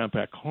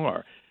subcompact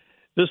car.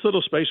 This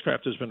little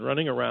spacecraft has been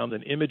running around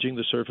and imaging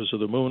the surface of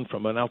the moon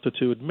from an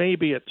altitude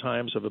maybe at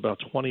times of about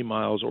 20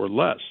 miles or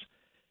less.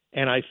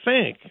 And I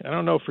think, I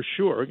don't know for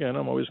sure, again,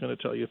 I'm always going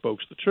to tell you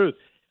folks the truth,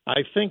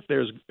 I think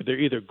they're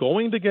either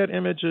going to get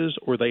images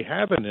or they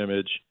have an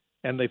image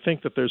and they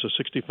think that there's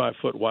a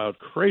 65-foot wild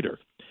crater.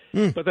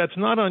 But that's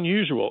not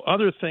unusual.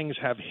 Other things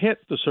have hit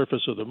the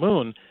surface of the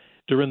moon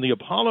during the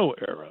Apollo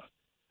era.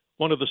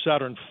 One of the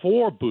Saturn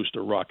IV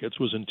booster rockets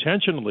was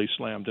intentionally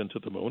slammed into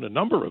the moon, a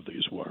number of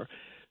these were,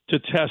 to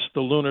test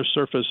the lunar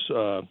surface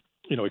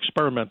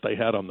experiment they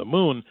had on the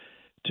moon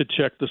to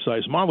check the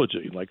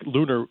seismology, like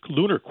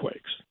lunar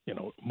quakes,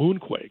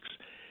 moonquakes.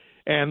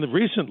 And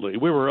recently,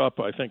 we were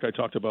up, I think I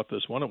talked about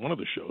this one of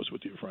the shows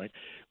with you, Frank.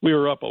 We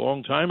were up a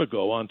long time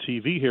ago on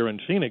TV here in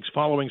Phoenix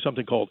following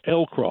something called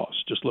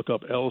LCROSS. Just look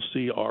up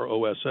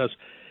LCROSS.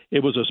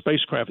 It was a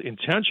spacecraft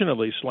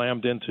intentionally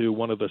slammed into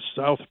one of the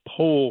South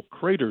Pole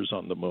craters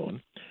on the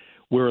moon,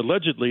 where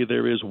allegedly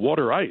there is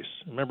water ice.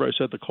 Remember I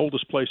said the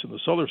coldest place in the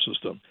solar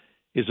system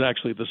is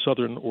actually the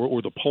southern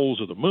or the poles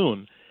of the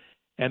moon.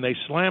 And they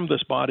slammed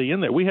this body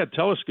in there. We had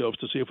telescopes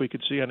to see if we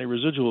could see any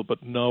residual,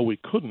 but no, we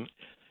couldn't.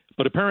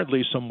 But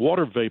apparently some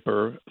water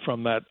vapor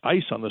from that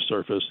ice on the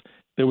surface,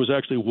 there was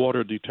actually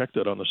water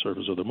detected on the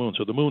surface of the moon.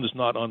 So the moon is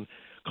not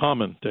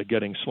uncommon to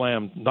getting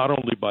slammed, not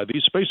only by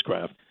these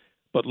spacecraft,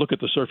 but look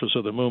at the surface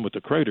of the moon with the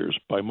craters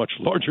by much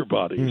larger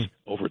bodies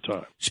over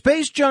time.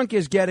 Space junk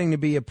is getting to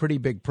be a pretty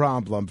big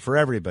problem for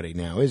everybody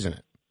now, isn't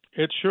it?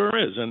 It sure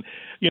is. And,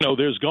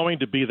 there's going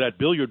to be that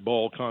billiard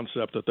ball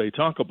concept that they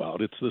talk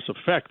about. It's this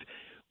effect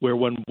where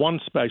when one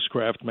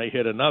spacecraft may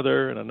hit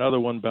another and another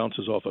one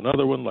bounces off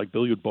another one like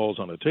billiard balls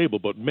on a table,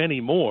 but many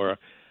more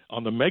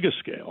on the mega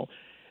scale,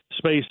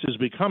 space is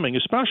becoming,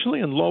 especially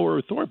in low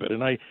Earth orbit.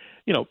 And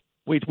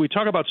we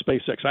talk about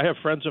SpaceX. I have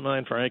friends of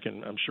mine, Frank,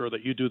 and I'm sure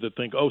that you do, that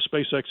think,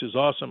 SpaceX is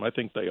awesome. I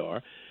think they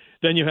are.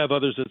 Then you have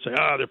others that say,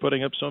 they're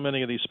putting up so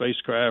many of these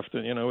spacecraft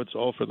and, it's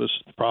all for this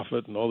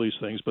profit and all these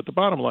things. But the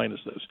bottom line is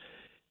this.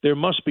 There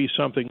must be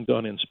something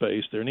done in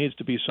space. There needs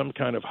to be some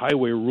kind of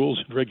highway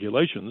rules and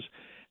regulations,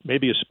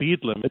 maybe a speed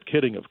limit,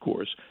 kidding, of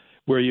course,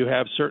 where you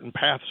have certain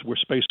paths where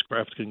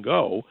spacecraft can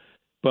go.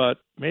 But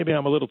maybe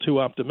I'm a little too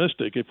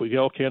optimistic. If we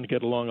all can't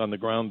get along on the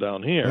ground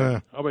down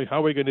here, how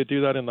are we going to do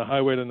that in the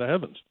highway in the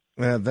heavens?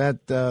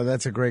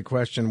 That's a great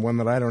question, one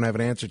that I don't have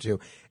an answer to.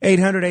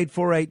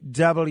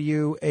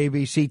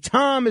 800-848-WABC.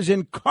 Tom is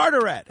in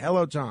Carteret.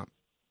 Hello, Tom.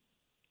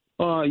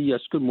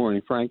 Yes, good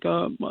morning, Frank.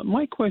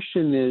 My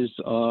question is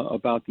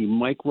about the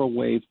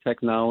microwave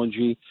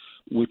technology,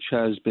 which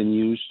has been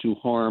used to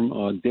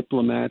harm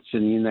diplomats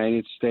in the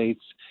United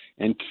States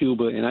and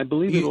Cuba, and I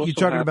believe it also You're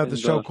talking about happened,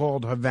 the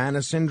so-called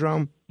Havana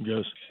syndrome?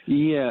 Yes.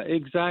 Yeah,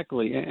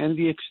 exactly. And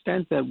the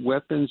extent that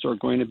weapons are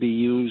going to be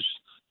used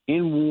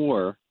in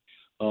war,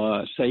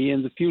 say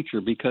in the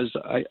future, because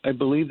I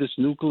believe this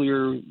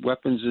nuclear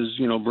weapons is,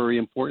 very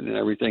important and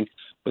everything,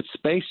 but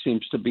space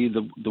seems to be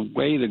the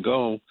way to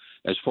go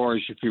as far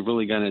as if you're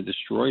really going to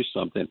destroy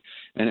something.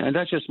 And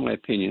that's just my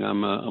opinion.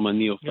 I'm a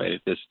neophyte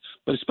at this.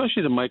 But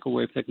especially the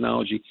microwave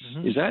technology,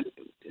 Does that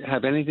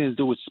have anything to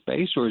do with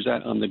space, or is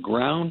that on the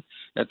ground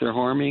that they're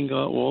harming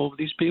all of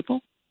these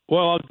people?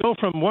 Well, I'll go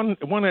from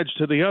one edge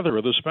to the other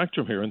of the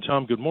spectrum here. And,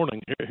 Tom, good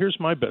morning. Here's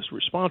my best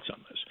response on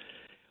this.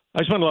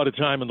 I spend a lot of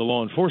time in the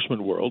law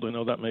enforcement world. I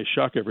know that may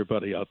shock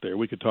everybody out there.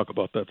 We could talk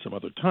about that some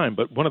other time.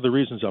 But one of the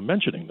reasons I'm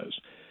mentioning this,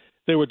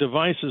 there were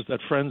devices that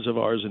friends of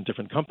ours in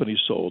different companies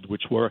sold,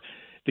 which were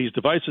these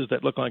devices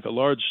that look like a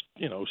large,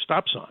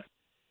 stop sign.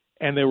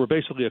 And they were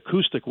basically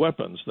acoustic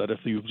weapons that if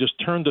you just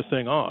turned the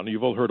thing on,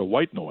 you've all heard a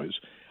white noise.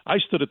 I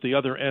stood at the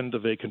other end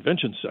of a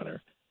convention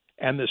center,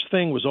 and this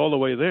thing was all the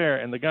way there,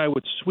 and the guy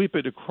would sweep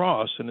it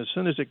across, and as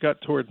soon as it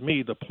got toward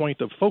me, the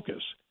point of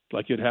focus,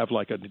 like you'd have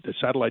like a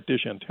satellite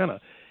dish antenna,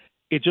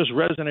 it just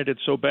resonated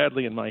so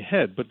badly in my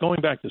head. But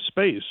going back to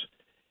space,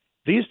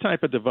 these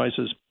type of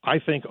devices, I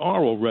think,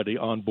 are already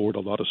on board a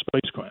lot of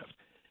spacecraft.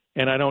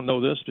 And I don't know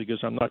this because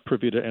I'm not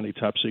privy to any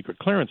top-secret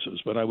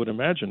clearances, but I would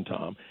imagine,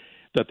 Tom,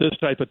 that this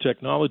type of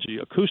technology,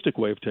 acoustic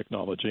wave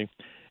technology,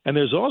 and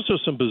there's also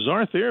some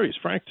bizarre theories,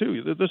 Frank,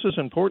 too. This is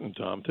important,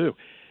 Tom, too,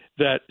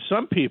 that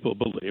some people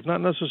believe,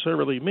 not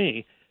necessarily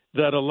me,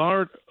 that a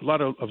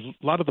lot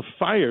of the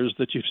fires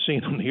that you've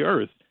seen on the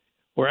Earth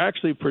were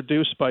actually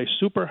produced by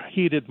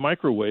superheated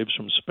microwaves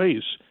from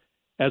space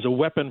as a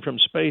weapon from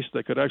space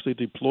that could actually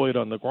deploy it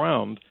on the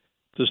ground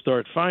to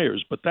start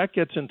fires. But that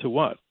gets into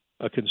what?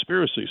 A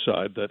conspiracy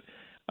side that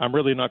I'm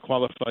really not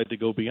qualified to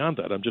go beyond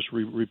that. I'm just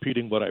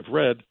repeating what I've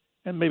read,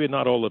 and maybe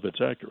not all of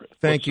it's accurate.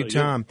 Thank you,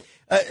 Tom.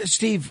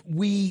 Steve,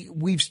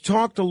 we've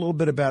talked a little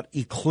bit about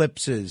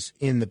eclipses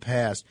in the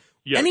past.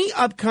 Yes. Any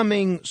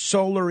upcoming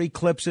solar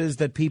eclipses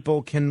that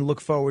people can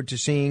look forward to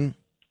seeing?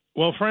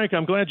 Well, Frank,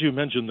 I'm glad you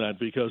mentioned that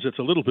because it's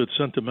a little bit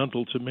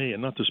sentimental to me,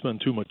 and not to spend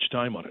too much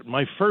time on it.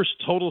 My first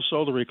total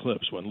solar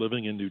eclipse when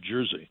living in New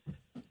Jersey,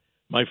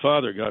 my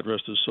father, God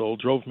rest his soul,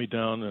 drove me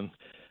down, and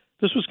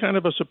this was kind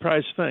of a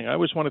surprise thing. I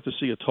always wanted to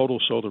see a total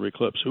solar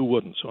eclipse. Who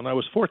wouldn't? So when I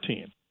was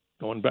 14,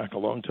 going back a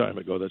long time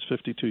ago, that's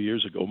 52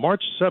 years ago,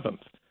 March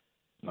 7th,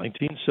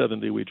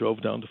 1970, we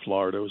drove down to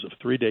Florida. It was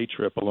a 3-day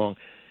trip along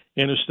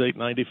Interstate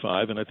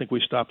 95, and I think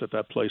we stopped at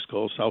that place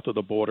called South of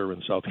the Border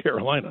in South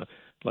Carolina,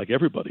 like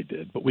everybody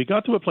did. But we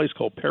got to a place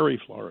called Perry,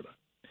 Florida.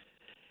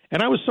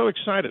 And I was so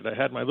excited. I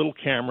had my little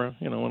camera,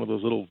 one of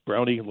those little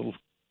brownie little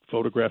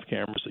photograph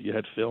cameras that you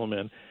had film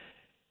in.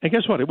 And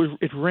guess what? It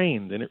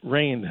rained, and it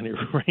rained, and it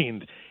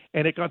rained,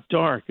 and it got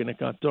dark, and it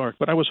got dark.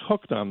 But I was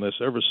hooked on this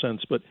ever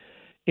since. But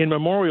in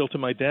memorial to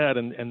my dad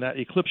and that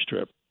eclipse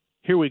trip,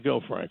 here we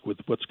go, Frank, with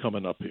what's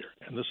coming up here.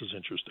 And this is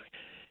interesting.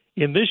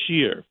 In this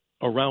year,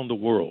 around the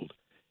world,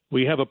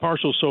 we have a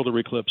partial solar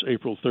eclipse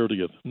April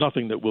 30th,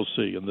 nothing that we'll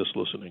see in this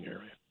listening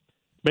area.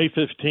 May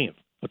 15th,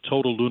 a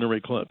total lunar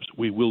eclipse.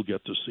 We will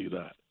get to see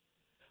that.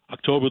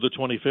 October the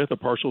 25th, a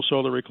partial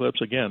solar eclipse.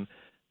 Again,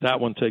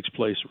 that one takes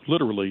place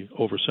literally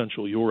over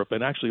Central Europe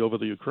and actually over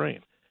the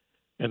Ukraine.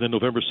 And then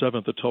November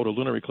 7th, a total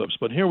lunar eclipse.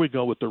 But here we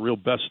go with the real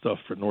best stuff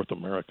for North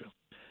America.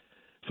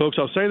 Folks,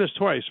 I'll say this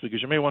twice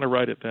because you may want to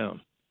write it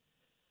down.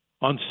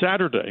 On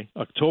Saturday,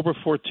 October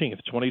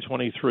 14th,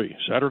 2023,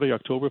 Saturday,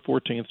 October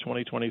 14th,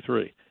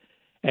 2023,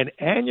 an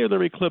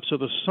annular eclipse of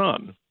the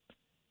sun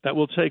that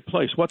will take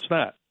place. What's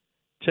that?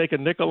 Take a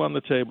nickel on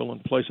the table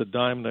and place a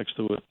dime next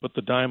to it. Put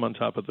the dime on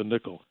top of the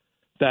nickel.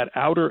 That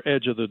outer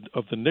edge of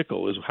the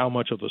nickel is how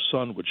much of the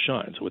sun would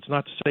shine. So it's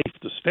not safe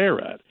to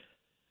stare at.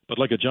 But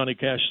like a Johnny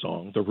Cash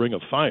song, The Ring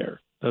of Fire,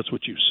 that's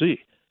what you see.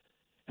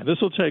 And this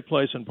will take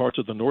place in parts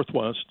of the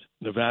Northwest,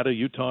 Nevada,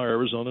 Utah,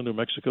 Arizona, New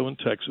Mexico, and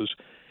Texas.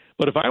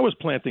 But if I was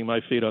planting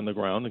my feet on the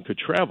ground and could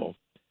travel,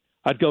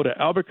 I'd go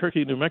to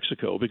Albuquerque, New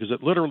Mexico, because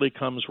it literally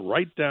comes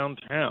right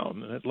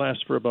downtown, and it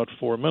lasts for about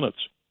 4 minutes.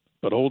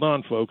 But hold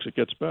on, folks, it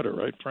gets better,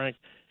 right, Frank?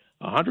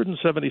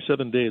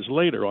 177 days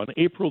later, on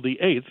April the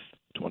 8th,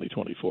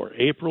 2024,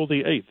 April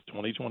the 8th,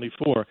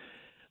 2024,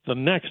 the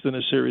next in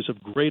a series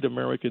of great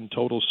American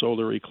total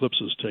solar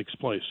eclipses takes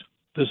place.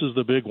 This is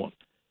the big one.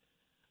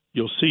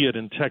 You'll see it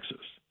in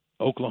Texas,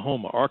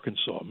 Oklahoma,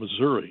 Arkansas,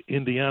 Missouri,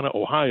 Indiana,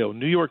 Ohio,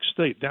 New York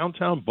State,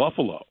 downtown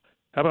Buffalo.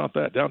 How about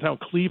that? Downtown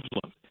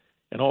Cleveland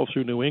and all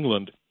through New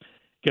England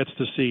gets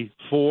to see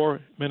 4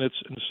 minutes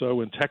and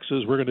so in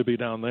Texas. We're going to be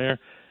down there,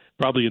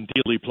 probably in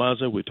Dealey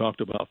Plaza. We talked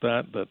about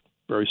that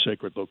very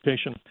sacred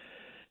location.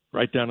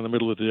 Right down in the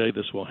middle of the day,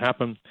 this will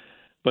happen.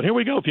 But here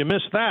we go. If you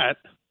missed that,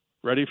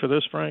 ready for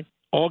this, Frank?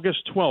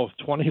 August 12th,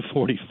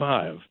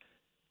 2045,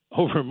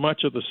 over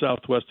much of the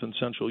southwest and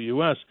central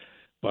U.S.,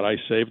 but I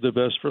saved the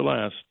best for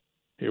last.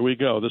 Here we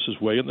go. This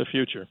is way in the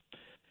future.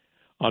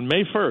 On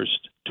May 1st,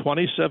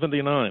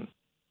 2079,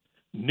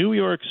 New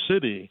York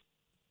City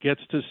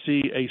gets to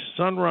see a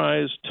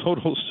sunrise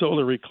total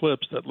solar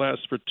eclipse that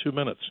lasts for 2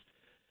 minutes.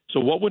 So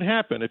what would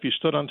happen if you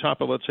stood on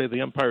top of, let's say,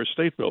 the Empire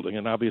State Building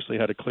and obviously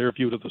had a clear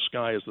view to the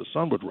sky as the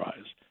sun would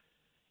rise?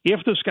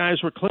 If the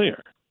skies were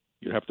clear,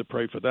 you'd have to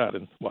pray for that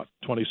in,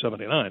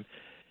 2079,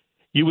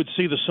 you would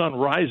see the sun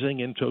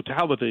rising in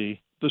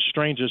totality, the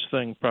strangest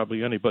thing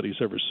probably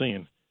anybody's ever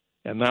seen.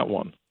 And that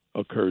one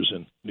occurs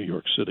in New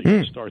York City.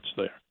 It starts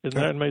there. Isn't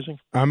that amazing?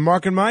 I'm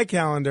marking my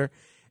calendar.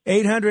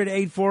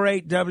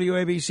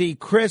 800-848-WABC.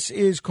 Chris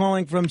is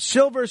calling from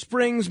Silver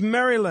Springs,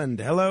 Maryland.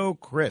 Hello,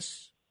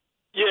 Chris.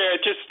 Yeah,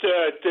 just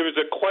there was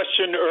a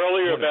question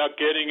earlier about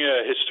getting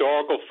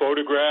historical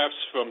photographs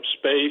from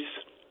space.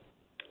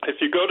 If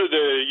you go to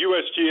the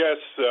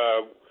USGS,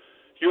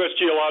 U.S.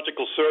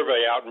 Geological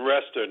Survey out in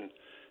Reston,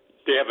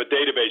 they have a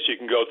database you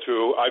can go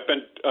through. I've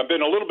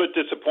been a little bit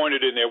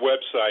disappointed in their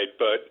website,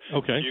 but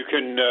you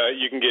can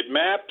get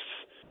maps,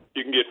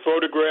 you can get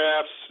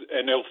photographs,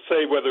 and they'll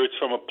say whether it's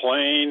from a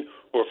plane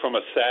or from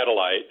a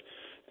satellite.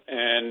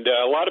 And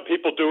a lot of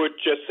people do it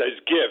just as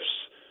gifts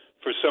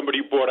for somebody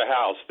who bought a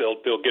house.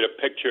 They'll get a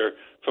picture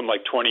from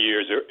like 20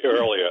 years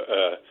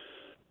earlier,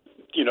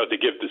 to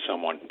give to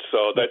someone.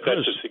 So that's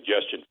a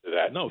suggestion to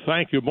that. No,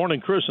 thank you.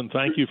 Morning, Chris, and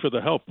thank you for the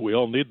help. We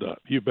all need that.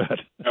 You bet.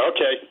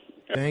 Okay.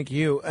 Thank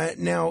you.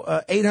 Now,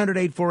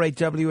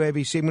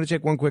 800-848-WABC. I'm going to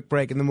take one quick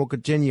break, and then we'll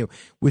continue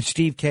with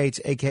Steve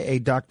Cates, a.k.a.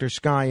 Dr.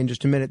 Sky, in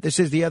just a minute. This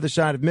is The Other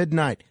Side of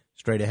Midnight.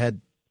 Straight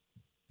ahead.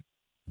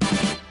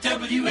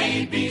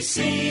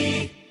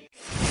 WABC.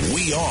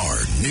 We are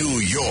New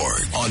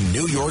York on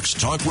New York's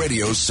Talk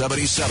Radio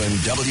 77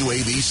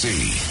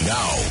 WABC.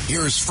 Now,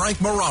 here's Frank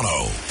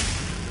Morano.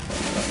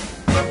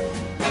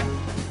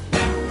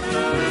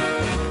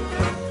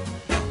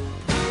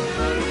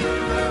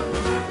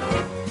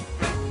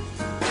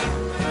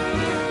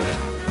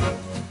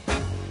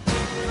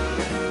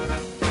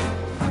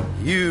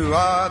 You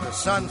are the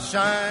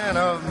sunshine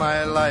of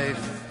my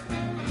life.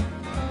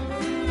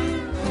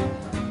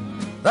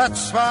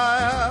 That's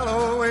why I'll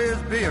always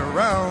be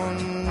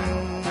around.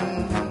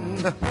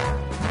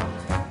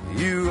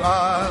 You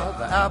are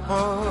the apple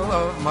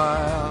of my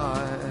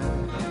eye.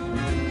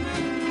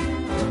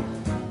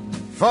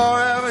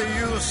 Forever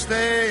you'll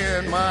stay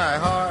in my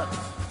heart.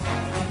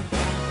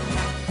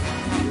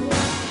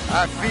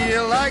 I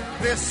feel like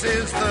this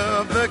is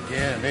the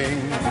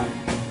beginning.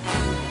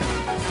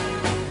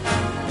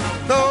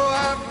 Though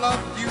I've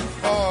loved you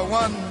for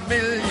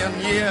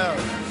 1,000,000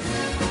 years,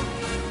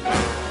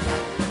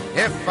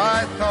 if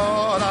I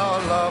thought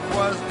our love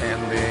was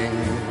ending,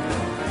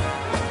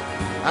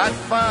 I'd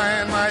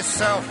find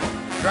myself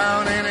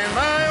drowning in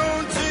my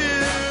own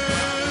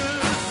tears.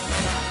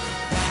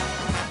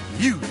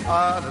 You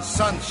are the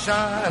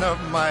sunshine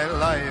of my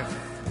life.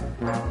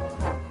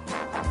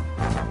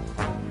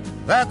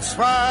 That's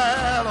why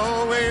I'll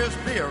always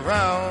be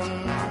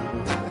around.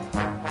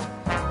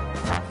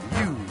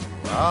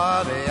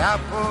 Are the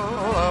apple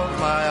of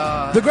my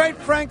eye. The great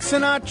Frank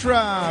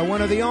Sinatra,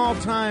 one of the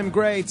all-time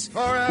greats.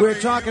 We're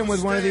talking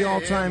with one of the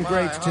all-time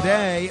greats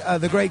today,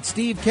 the great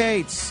Steve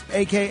Cates,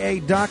 a.k.a.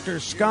 Dr.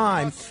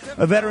 Sky,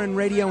 a veteran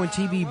radio and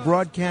TV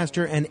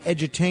broadcaster and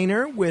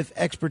edutainer with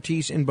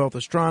expertise in both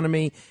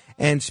astronomy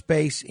and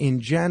space in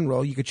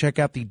general. You can check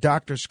out the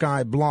Dr.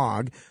 Sky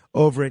blog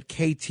over at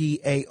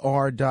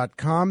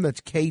ktar.com.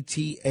 That's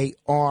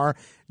ktar.com.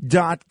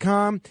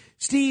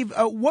 Steve,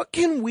 what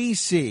can we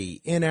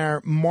see in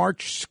our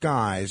March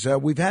skies?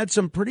 We've had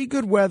some pretty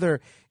good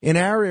weather in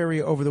our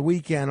area over the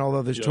weekend,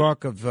 although there's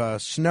talk of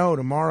snow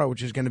tomorrow,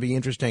 which is going to be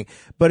interesting.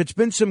 But it's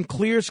been some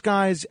clear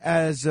skies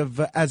as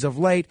of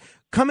late.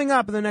 Coming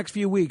up in the next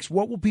few weeks,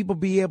 what will people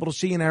be able to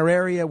see in our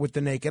area with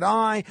the naked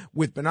eye,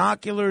 with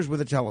binoculars,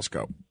 with a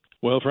telescope?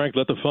 Well, Frank,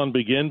 let the fun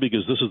begin,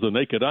 because this is the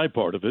naked eye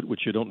part of it,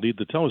 which you don't need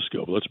the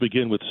telescope. Let's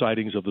begin with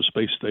sightings of the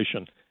space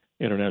station,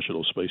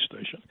 International Space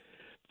Station.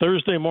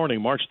 Thursday morning,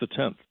 March the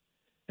 10th,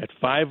 at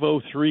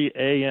 5:03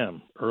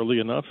 a.m., early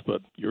enough,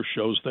 but your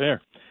show's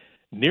there.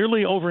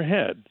 Nearly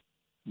overhead,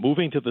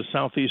 moving to the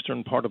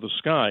southeastern part of the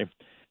sky.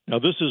 Now,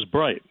 this is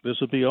bright.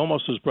 This would be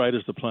almost as bright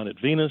as the planet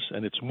Venus,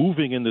 and it's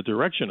moving in the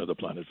direction of the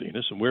planet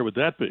Venus. And where would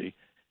that be?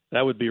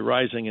 That would be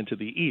rising into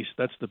the east.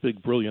 That's the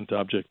big, brilliant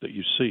object that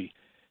you see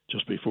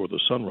just before the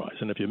sunrise.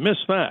 And if you miss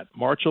that,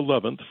 March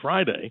 11th,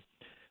 Friday,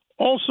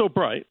 also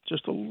bright,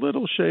 just a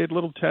little shade,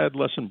 little tad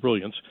less in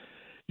brilliance.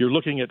 You're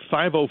looking at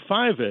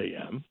 5:05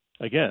 a.m.,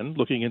 again,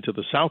 looking into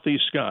the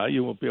southeast sky.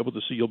 You'll be able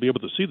to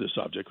see this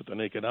object with the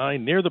naked eye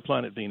near the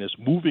planet Venus,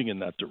 moving in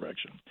that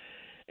direction.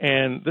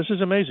 And this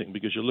is amazing,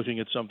 because you're looking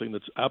at something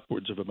that's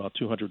upwards of about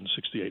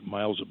 268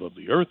 miles above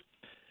the Earth.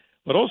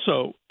 But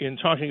also, in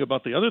talking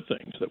about the other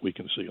things that we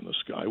can see in the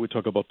sky, we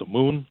talk about the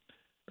moon,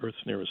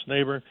 Earth's nearest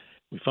neighbor.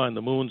 We find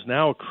the moon's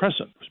now a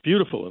crescent. It's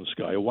beautiful in the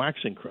sky, a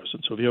waxing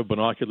crescent. So if you have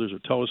binoculars or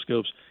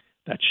telescopes,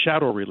 that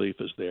shadow relief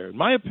is there. In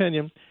my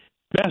opinion,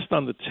 best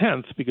on the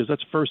 10th, because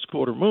that's first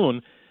quarter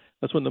moon.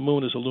 That's when the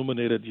moon is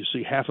illuminated. You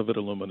see half of it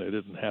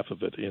illuminated and half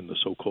of it in the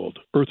so-called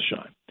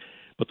earthshine.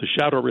 But the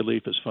shadow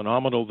relief is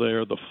phenomenal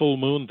there. The full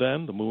moon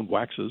then, the moon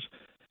waxes,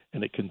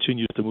 and it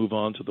continues to move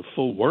on to the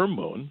full worm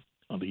moon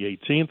on the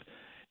 18th,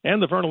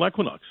 and the vernal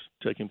equinox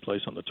taking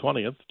place on the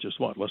 20th,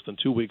 just less than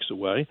 2 weeks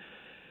away.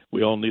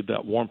 We all need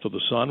that warmth of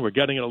the sun. We're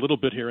getting it a little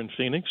bit here in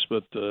Phoenix,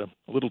 but a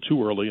little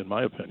too early, in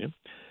my opinion.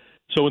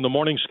 So in the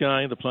morning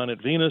sky, the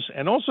planet Venus.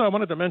 And also I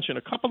wanted to mention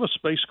a couple of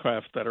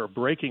spacecraft that are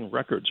breaking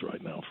records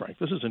right now, Frank.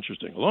 This is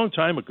interesting. A long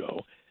time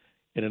ago,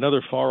 in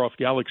another far-off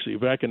galaxy,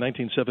 back in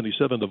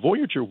 1977, the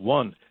Voyager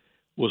 1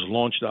 was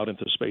launched out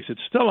into space.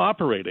 It's still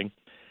operating,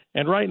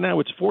 and right now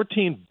it's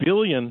 14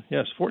 billion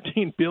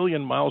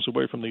miles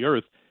away from the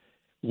Earth.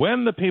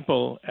 When the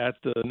people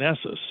at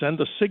NASA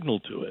send a signal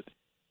to it,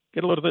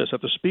 get a load of this,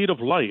 at the speed of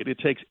light, it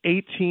takes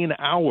 18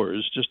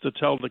 hours just to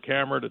tell the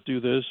camera to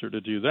do this or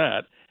to do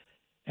that.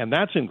 And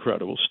that's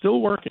incredible, still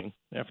working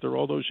after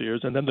all those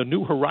years. And then the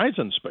New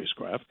Horizons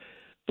spacecraft,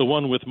 the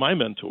one with my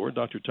mentor,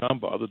 Dr. Tom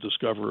Baugh, the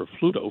discoverer of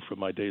Pluto from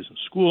my days in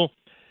school,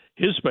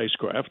 his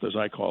spacecraft, as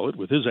I call it,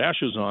 with his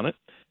ashes on it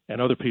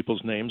and other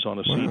people's names on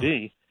a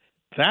CD,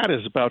 that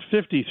is about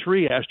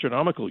 53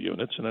 astronomical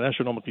units, and an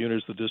astronomical unit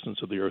is the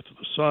distance of the Earth to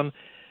the Sun.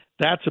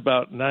 That's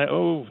about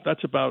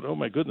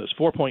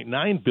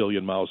 4.9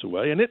 billion miles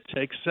away, and it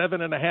takes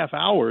 7.5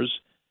 hours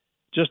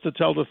just to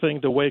tell the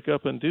thing to wake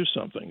up and do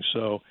something.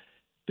 So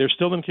they're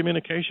still in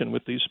communication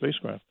with these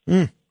spacecraft.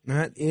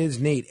 That is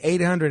neat.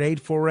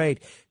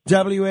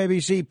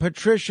 800-848-WABC.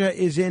 Patricia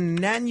is in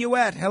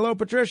Nanuet. Hello,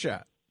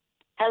 Patricia.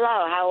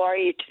 Hello. How are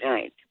you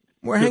tonight?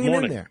 We're hanging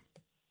in there.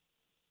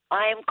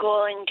 I'm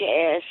calling to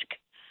ask,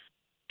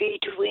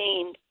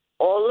 between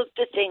all of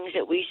the things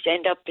that we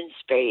send up in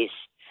space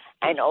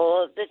and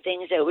all of the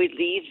things that we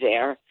leave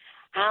there,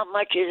 how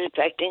much is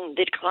affecting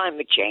the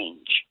climate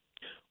change?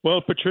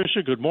 Well,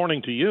 Patricia, good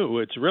morning to you.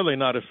 It's really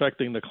not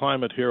affecting the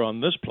climate here on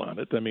this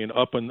planet. I mean,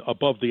 up and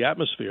above the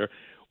atmosphere,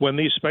 when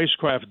these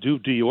spacecraft do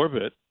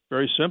deorbit,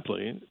 very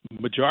simply,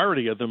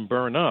 majority of them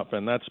burn up,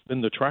 and that's been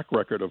the track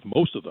record of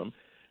most of them.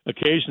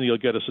 Occasionally you'll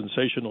get a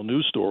sensational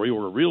news story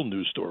or a real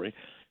news story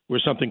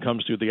where something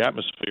comes through the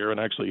atmosphere and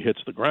actually hits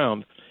the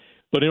ground.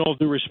 But in all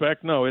due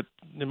respect, no, it,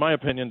 in my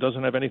opinion,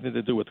 doesn't have anything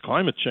to do with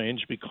climate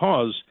change,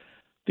 because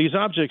these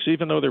objects,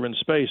 even though they're in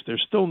space, they're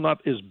still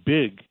not as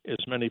big as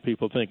many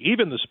people think.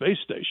 Even the space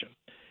station,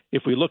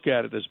 if we look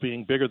at it as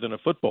being bigger than a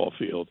football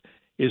field,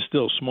 is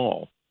still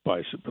small,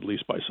 at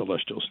least by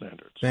celestial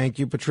standards. Thank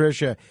you,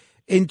 Patricia.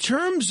 In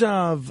terms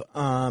of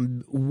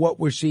what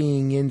we're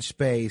seeing in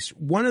space,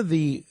 one of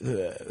the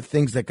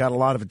things that got a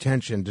lot of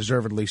attention,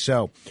 deservedly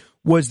so,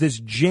 was this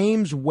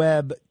James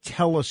Webb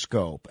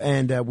Telescope,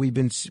 and we've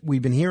been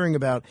hearing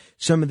about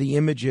some of the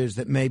images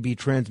that may be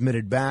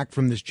transmitted back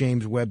from this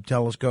James Webb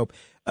Telescope.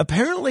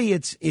 Apparently,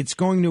 it's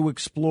going to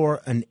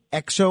explore an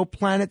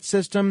exoplanet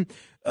system.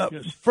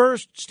 Yes.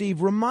 First,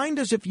 Steve, remind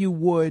us, if you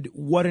would,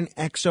 what an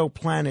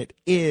exoplanet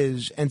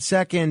is, and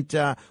second,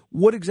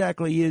 what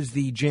exactly is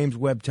the James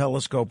Webb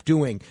Telescope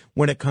doing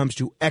when it comes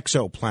to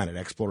exoplanet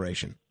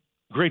exploration?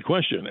 Great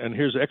question. And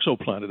here's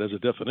exoplanet as a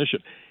definition.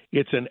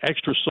 It's an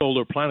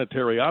extrasolar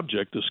planetary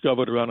object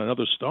discovered around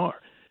another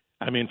star.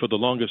 I mean, for the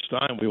longest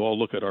time, we all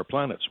look at our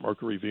planets,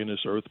 Mercury,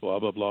 Venus, Earth, blah,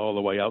 blah, blah, all the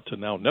way out to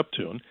now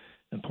Neptune,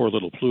 and poor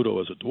little Pluto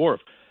as a dwarf.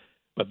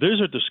 But these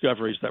are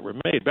discoveries that were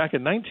made back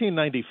in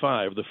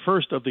 1995, the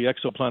first of the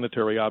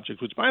exoplanetary objects,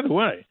 which, by the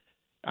way,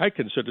 I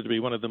consider to be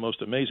one of the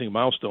most amazing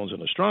milestones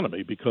in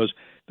astronomy, because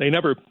they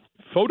never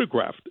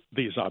photographed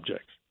these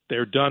objects.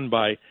 They're done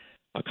by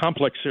a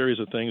complex series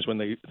of things. When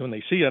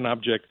they see an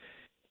object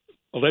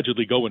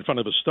allegedly go in front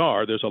of a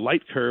star, there's a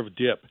light curve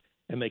dip,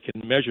 and they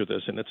can measure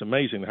this, and it's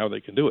amazing how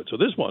they can do it. So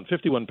this one,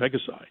 51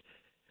 Pegasi,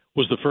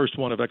 was the first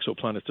one of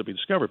exoplanets to be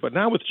discovered. But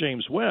now with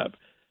James Webb,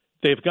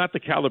 they've got the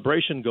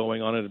calibration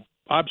going on an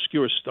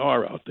obscure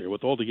star out there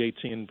with all the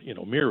 18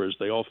 mirrors.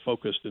 They all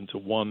focused into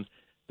one.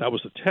 That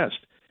was the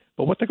test.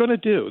 But what they're going to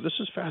do, this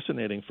is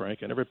fascinating,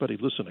 Frank, and everybody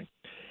listening.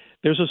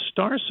 There's a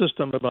star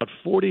system about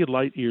 40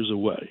 light years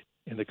away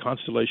in the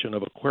constellation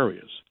of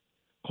Aquarius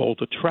called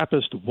the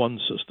TRAPPIST-1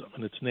 system,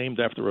 and it's named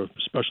after a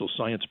special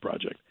science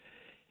project.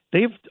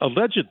 They've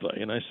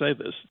allegedly, and I say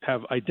this,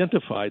 have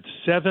identified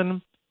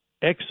 7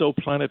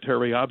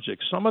 exoplanetary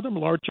objects, some of them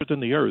larger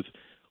than the Earth,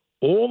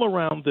 all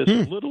around this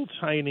little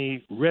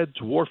tiny red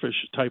dwarfish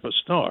type of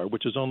star,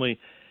 which is only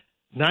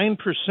 9%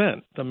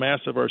 the mass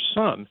of our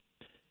sun.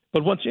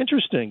 But what's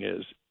interesting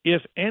is,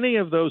 if any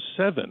of those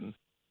 7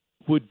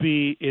 would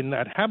be in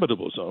that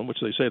habitable zone, which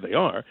they say they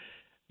are,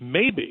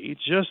 maybe,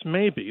 just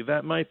maybe,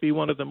 that might be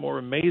one of the more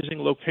amazing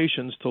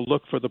locations to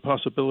look for the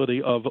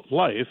possibility of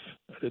life.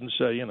 I didn't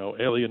say,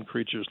 alien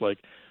creatures like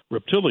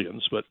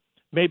reptilians, but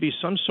maybe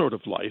some sort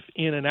of life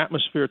in an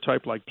atmosphere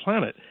type like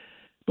planet.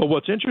 But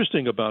what's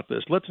interesting about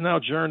this, let's now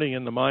journey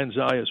in the mind's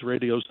eye as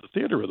radio's the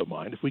theater of the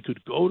mind. If we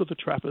could go to the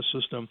TRAPPIST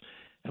system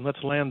and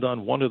let's land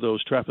on one of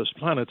those TRAPPIST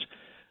planets,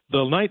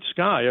 the night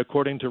sky,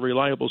 according to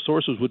reliable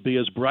sources, would be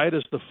as bright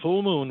as the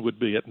full moon would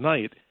be at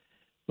night.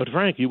 But,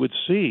 Frank, you would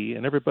see,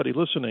 and everybody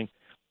listening,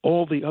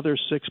 all the other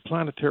 6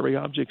 planetary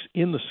objects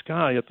in the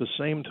sky at the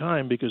same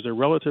time because they're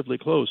relatively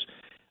close.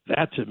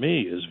 That, to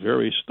me, is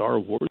very Star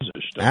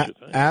Wars-ish, don't you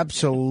think?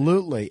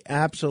 Absolutely.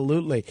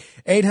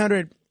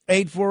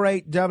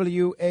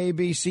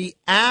 800-848-WABC.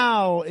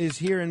 Al is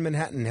here in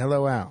Manhattan.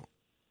 Hello, Al.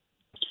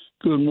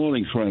 Good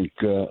morning, Frank.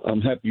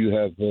 I'm happy you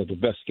have the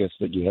best guest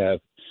that you have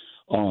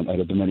on out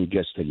of the many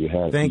guests that you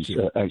have. Thank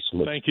you.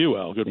 Excellent. Thank you,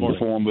 Al. Good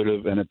morning.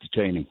 Informative and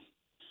entertaining.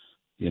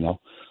 I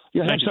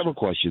have several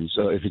questions,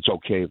 if it's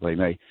okay, if I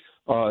may.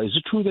 Is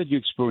it true that you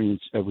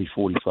experience every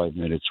 45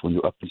 minutes when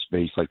you're up in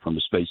space, like from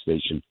the space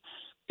station,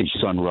 a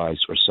sunrise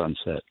or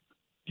sunset?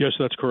 Yes,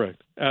 that's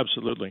correct.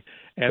 Absolutely.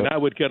 And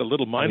that would get a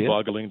little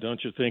mind-boggling,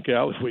 don't you think,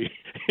 Al,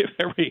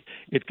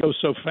 it goes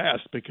so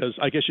fast, because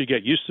I guess you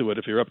get used to it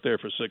if you're up there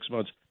for 6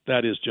 months.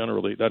 That is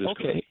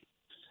okay. Correct.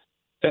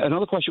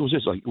 Another question was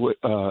this, so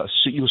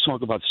you were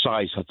talking about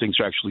size, how things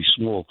are actually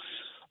small.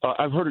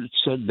 I've heard it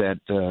said that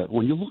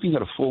when you're looking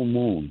at a full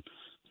moon,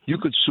 you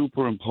could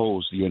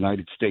superimpose the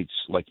United States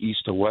like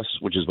east to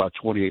west, which is about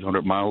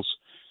 2,800 miles,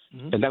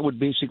 and that would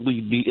basically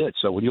be it.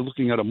 So when you're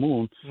looking at a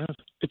moon,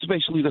 it's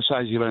basically the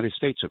size of the United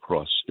States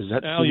across. Is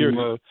that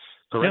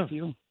correct to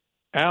you?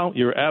 Al,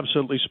 you're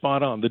absolutely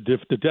spot on. The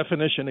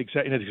definition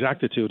in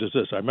exactitude is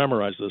this. I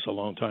memorized this a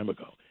long time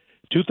ago.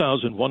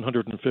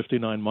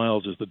 2,159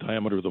 miles is the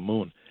diameter of the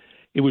moon.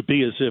 It would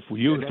be as if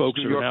you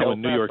folks are now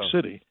in New York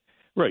City.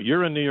 Right,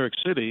 you're in New York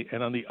City,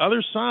 and on the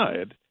other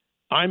side,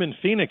 I'm in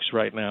Phoenix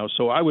right now,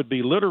 so I would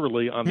be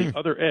literally on the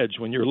other edge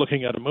when you're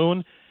looking at a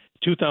moon,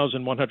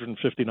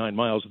 2,159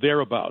 miles,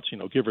 thereabouts,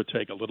 give or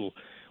take a little.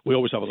 We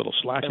always have a little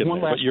slack in there,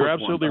 but you're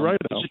absolutely right.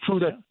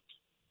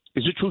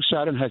 Is it true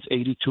Saturn has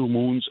 82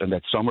 moons and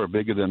that some are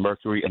bigger than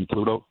Mercury and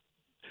Pluto?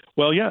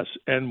 Well, yes,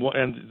 and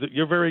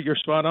you're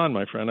spot on,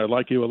 my friend. I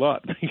like you a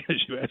lot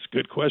because you ask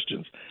good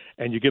questions,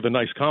 and you give a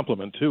nice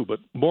compliment, too, but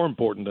more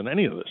important than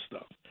any of this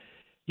stuff.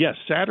 Yes,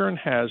 Saturn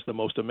has the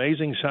most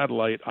amazing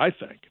satellite, I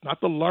think, not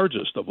the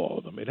largest of all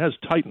of them. It has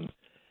Titan.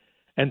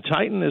 And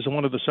Titan is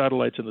one of the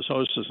satellites in the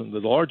solar system, the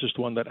largest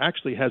one that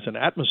actually has an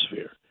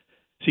atmosphere.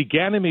 See,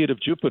 Ganymede of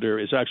Jupiter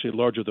is actually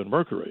larger than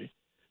Mercury.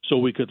 So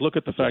we could look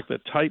at the fact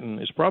that Titan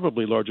is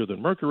probably larger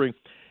than Mercury.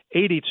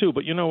 82,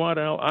 but you know what,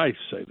 Al? I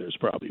say there's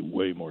probably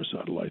way more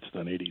satellites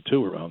than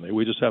 82 around there.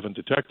 We just haven't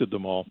detected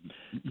them all.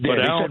 Yeah,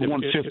 they said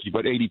 150,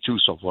 but 82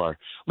 so far.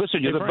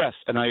 Listen, you're the best,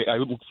 and I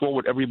look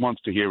forward every month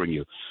to hearing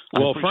you.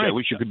 Well, Frank, I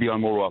wish you could be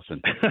on more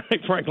often.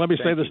 Frank, let me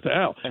say this to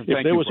Al.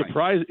 If there was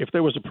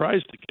a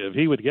prize to give,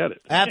 he would get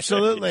it.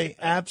 Absolutely.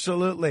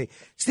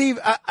 Steve,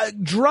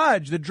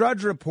 the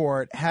Drudge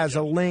Report has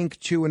a link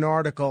to an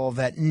article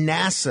that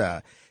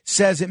NASA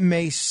says it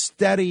may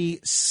study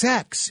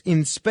sex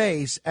in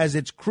space as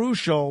it's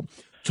crucial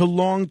to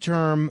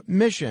long-term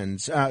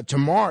missions to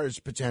Mars,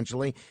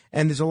 potentially.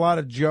 And there's a lot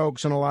of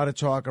jokes and a lot of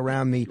talk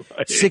around the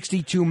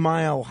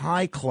 62-mile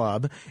high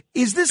club.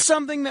 Is this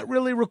something that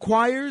really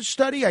requires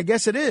study? I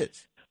guess it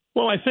is.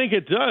 Well, I think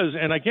it does.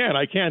 And again,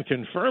 I can't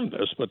confirm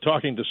this, but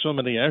talking to so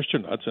many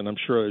astronauts, and I'm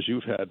sure as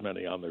you've had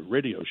many on the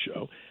radio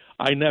show,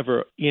 I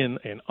never in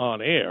and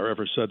on air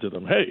ever said to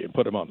them, hey, and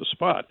put them on the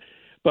spot.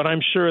 But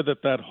I'm sure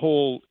that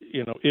whole,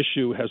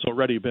 issue has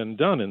already been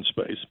done in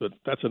space, but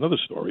that's another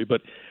story.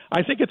 But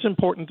I think it's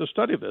important to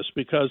study this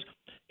because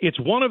it's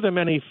one of the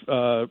many,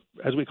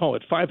 as we call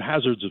it, 5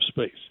 hazards of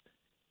space.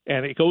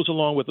 And it goes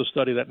along with the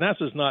study that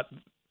NASA's not,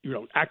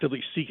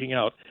 actively seeking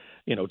out,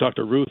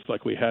 Dr. Ruth,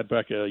 like we had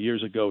back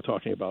years ago,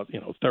 talking about,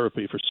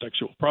 therapy for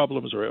sexual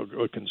problems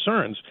or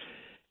concerns.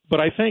 But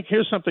I think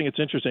here's something that's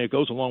interesting. It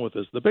goes along with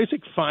this. The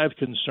basic 5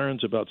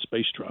 concerns about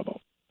space travel,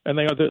 and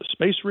they are the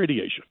space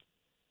radiation.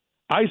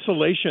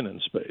 Isolation in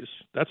space,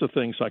 that's a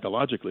thing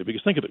psychologically,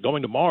 because think of it,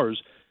 going to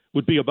Mars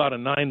would be about a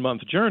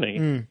 9-month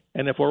journey,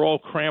 and if we're all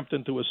cramped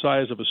into a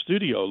size of a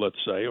studio, let's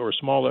say, or a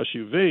small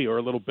SUV, or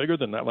a little bigger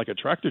than that, like a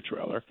tractor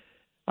trailer,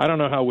 I don't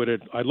know how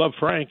I love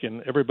Frank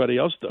and everybody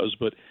else does,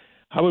 but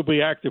how would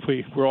we act if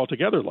we were all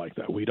together like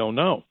that? We don't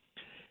know.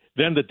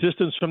 Then the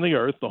distance from the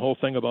Earth, the whole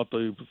thing about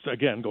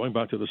again, going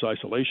back to this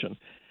isolation.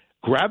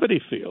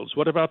 Gravity fields,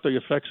 what about the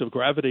effects of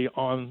gravity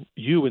on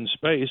you in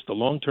space, the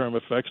long-term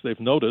effects they've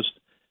noticed?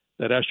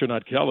 That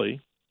astronaut Kelly,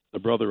 the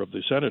brother of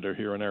the senator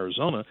here in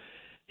Arizona,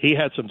 he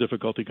had some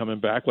difficulty coming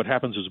back. What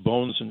happens is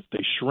bones,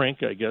 they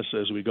shrink, I guess,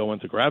 as we go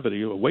into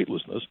gravity or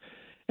weightlessness.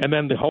 And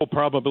then the whole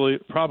problem,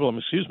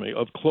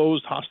 of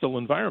closed hostile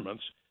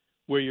environments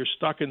where you're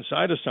stuck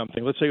inside of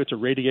something. Let's say it's a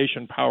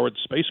radiation-powered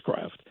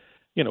spacecraft.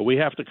 We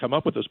have to come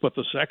up with this. But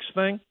the sex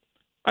thing,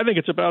 I think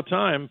it's about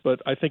time,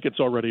 but I think it's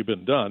already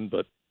been done.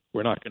 But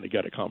we're not going to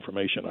get a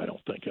confirmation, I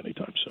don't think,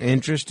 anytime soon.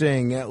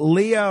 Interesting.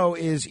 Leo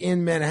is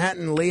in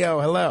Manhattan.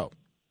 Leo, hello.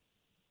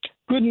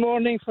 Good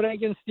morning,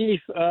 Frank and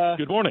Steve.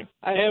 Good morning.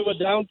 I have a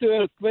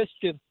down-to-earth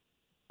question.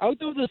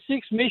 Out of the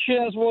 6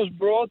 missions was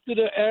brought to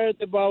the Earth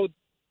about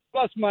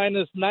plus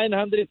minus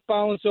 900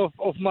 pounds of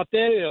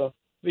material,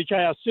 which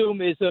I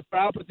assume is a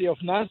property of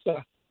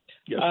NASA.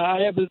 Yes. I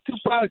have a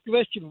 2-part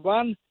question.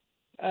 One,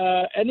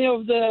 any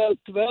of the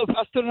 12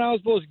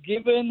 astronauts was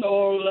given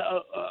or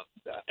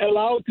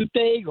allowed to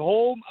take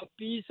home a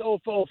piece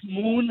of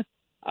moon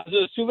as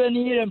a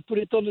souvenir and put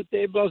it on the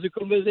table as a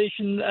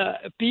conversation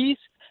piece?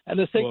 And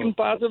the second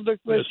part of the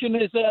question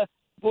is,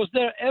 was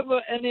there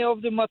ever any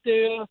of the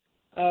material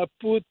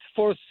put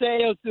for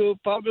sale to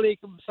public,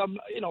 some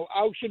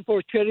auction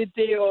for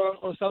charity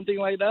or something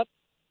like that?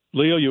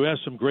 Leo, you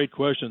asked some great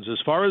questions. As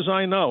far as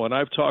I know, and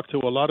I've talked to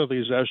a lot of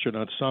these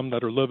astronauts, some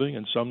that are living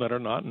and some that are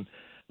not, and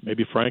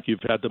maybe, Frank,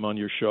 you've had them on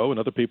your show, and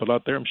other people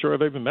out there, I'm sure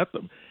I've even met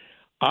them.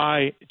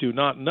 I do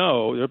not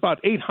know. There are about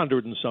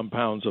 800 and some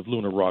pounds of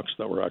lunar rocks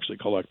that were actually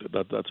collected.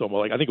 That's almost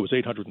like, I think it was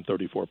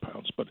 834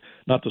 pounds, but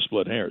not to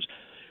split hairs.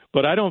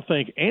 But I don't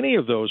think any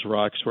of those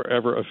rocks were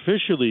ever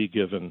officially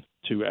given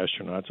to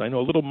astronauts. I know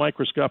a little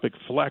microscopic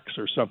flecks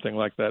or something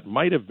like that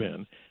might have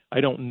been.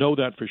 I don't know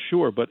that for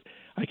sure, but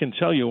I can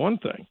tell you one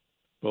thing,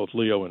 both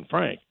Leo and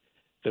Frank.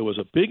 There was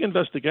a big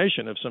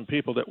investigation of some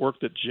people that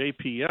worked at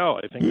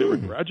JPL. I think they were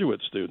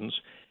graduate students,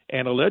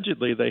 and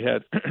allegedly they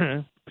had,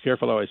 be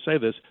careful how I say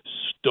this,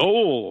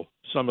 stole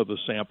some of the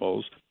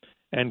samples.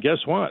 And guess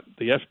what?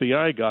 The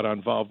FBI got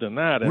involved in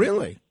that. And,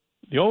 really?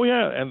 Oh,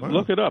 yeah, and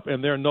look it up.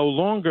 And they're no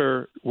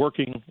longer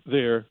working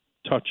there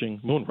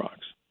touching moon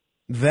rocks.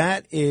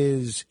 That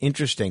is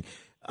interesting.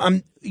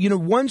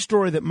 One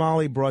story that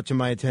Molly brought to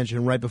my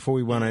attention right before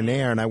we went on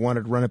air, and I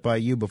wanted to run it by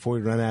you before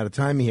we run out of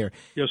time here.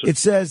 Yes, sir. It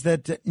says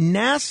that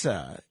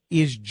NASA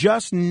is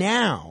just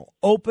now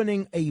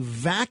opening a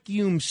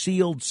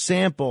vacuum-sealed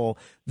sample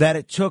that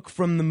it took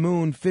from the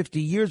moon 50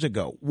 years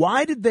ago.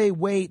 Why did they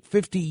wait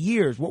 50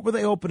 years? What were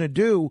they hoping to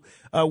do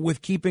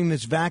with keeping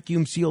this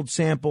vacuum-sealed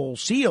sample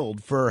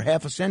sealed for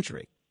half a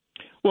century?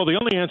 Well, the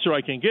only answer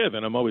I can give,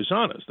 and I'm always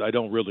honest, I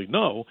don't really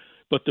know,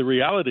 but the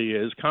reality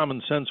is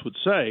common sense would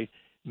say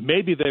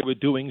maybe they were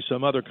doing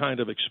some other kind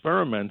of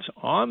experiments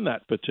on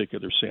that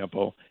particular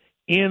sample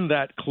in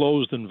that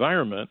closed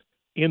environment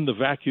in the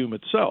vacuum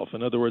itself.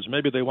 In other words,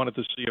 maybe they wanted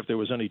to see if there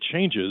was any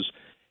changes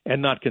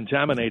and not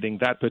contaminating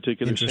that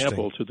particular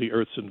sample to the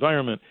Earth's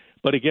environment.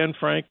 But again,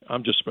 Frank,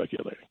 I'm just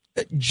speculating.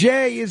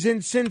 Jay is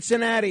in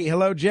Cincinnati.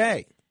 Hello,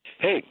 Jay.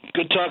 Hey,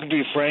 good talking to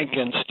you, Frank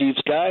and Steve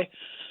Sky.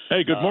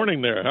 Hey, good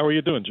morning there. How are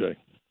you doing, Jay?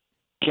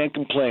 Can't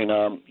complain.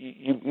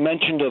 You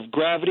mentioned of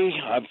gravity.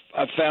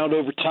 I've found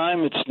over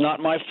time it's not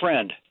my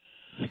friend.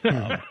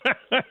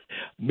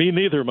 Me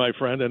neither, my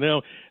friend. And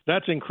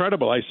that's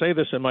incredible. I say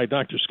this in my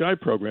Dr. Sky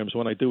programs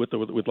when I do it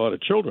with a lot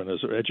of children as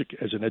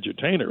an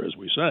edutainer, as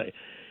we say.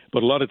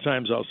 But a lot of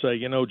times I'll say,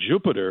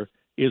 Jupiter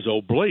is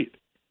oblate.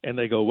 And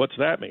they go, what's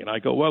that mean? I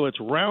go, well, it's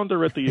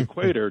rounder at the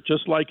equator,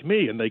 just like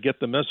me. And they get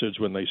the message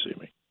when they see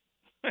me.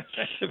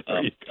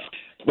 There you go.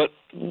 But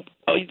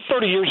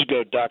 30 years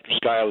ago, Dr.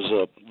 Sky, I was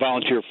a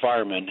volunteer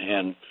fireman,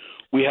 and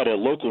we had a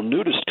local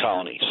nudist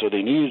colony, so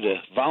they needed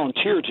a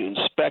volunteer to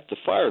inspect the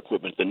fire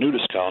equipment at the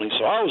nudist colony.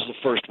 So I was the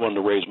first one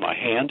to raise my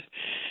hand,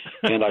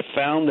 and I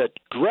found that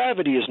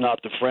gravity is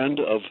not the friend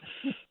of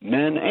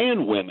men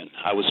and women.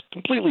 I was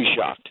completely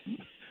shocked.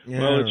 Yeah,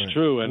 well, it's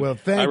true. And well,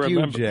 thank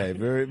you, Jay.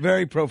 Very,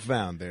 very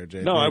profound there,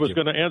 Jay. No, I was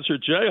going to answer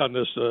Jay on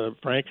this,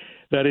 Frank,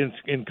 that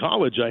in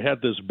college I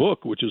had this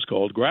book, which is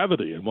called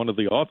Gravity, and one of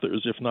the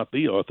authors, if not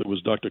the author,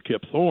 was Dr.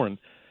 Kip Thorne,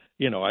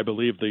 I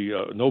believe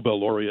the Nobel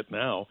laureate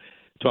now,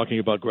 talking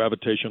about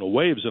gravitational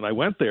waves. And I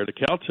went there to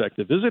Caltech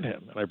to visit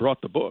him, and I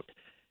brought the book.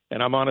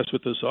 And I'm honest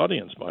with this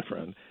audience, my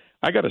friend.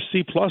 I got a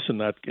C+ in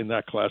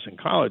that class in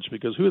college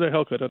because who the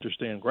hell could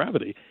understand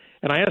gravity?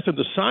 And I asked him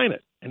to sign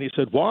it, and he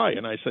said, why?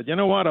 And I said, you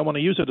know what? I want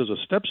to use it as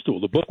a step stool.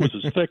 The book was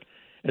as thick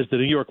as the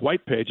New York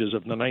White Pages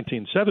of the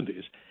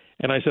 1970s.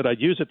 And I said, I'd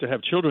use it to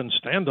have children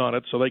stand on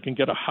it so they can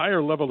get a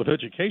higher level of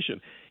education.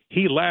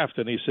 He laughed,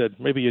 and he said,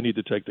 maybe you need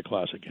to take the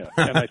class again.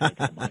 And I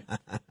think I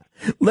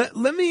might.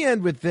 Let me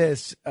end with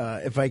this,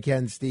 if I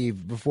can,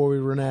 Steve, before we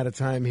run out of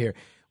time here.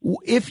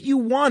 If you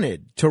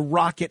wanted to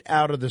rocket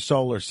out of the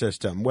solar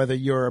system, whether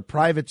you're a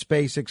private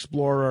space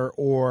explorer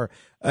or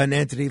an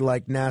entity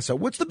like NASA,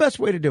 what's the best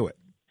way to do it?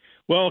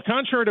 Well,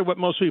 contrary to what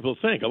most people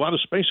think, a lot of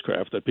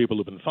spacecraft that people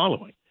have been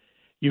following,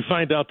 you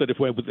find out that if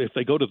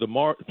they go to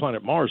the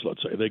planet Mars,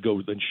 let's say, they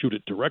go then shoot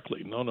it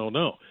directly.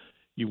 No.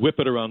 You whip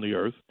it around the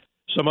Earth.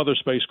 Some other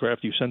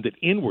spacecraft, you send it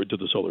inward to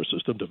the solar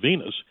system, to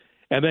Venus,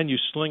 and then you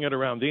sling it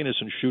around Venus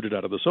and shoot it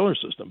out of the solar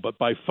system. But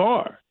by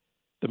far,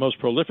 the most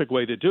prolific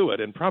way to do it,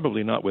 and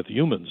probably not with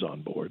humans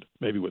on board,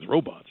 maybe with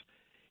robots,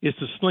 is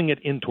to sling it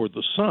in toward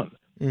the sun.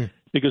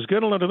 Because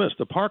get a load of this,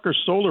 the Parker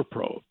Solar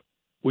Probe,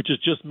 which has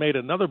just made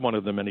another one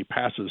of the many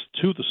passes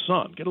to the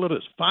sun, get a load of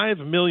this, 5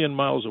 million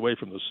miles away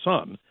from the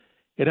sun,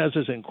 it has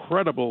this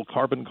incredible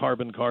carbon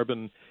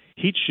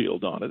heat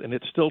shield on it, and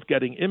it's still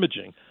getting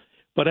imaging.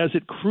 But as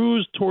it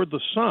cruised toward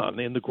the sun,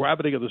 in the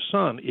gravity of the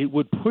sun, it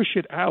would push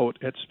it out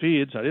at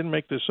speeds, I didn't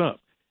make this up,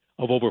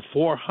 of over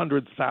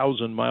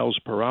 400,000 miles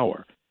per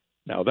hour.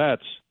 Now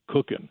that's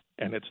cooking,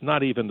 and it's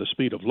not even the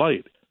speed of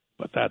light,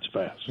 but that's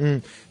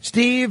fast.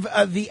 Steve,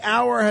 the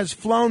hour has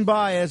flown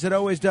by, as it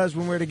always does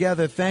when we're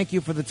together. Thank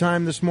you for the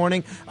time this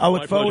morning. I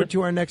look forward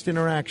to our next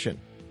interaction.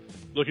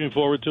 Looking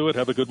forward to it.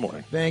 Have a good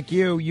morning. Thank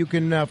you. You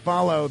can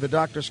follow the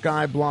Dr.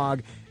 Sky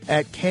blog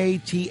at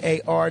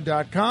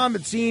KTAR.com.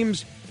 It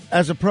seems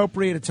as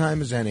appropriate a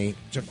time as any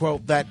to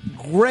quote that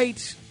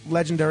great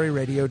legendary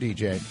radio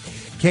DJ,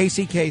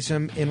 Casey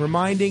Kasem, in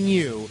reminding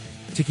you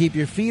to keep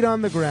your feet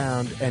on the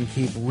ground and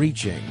keep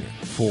reaching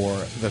for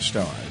the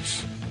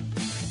stars.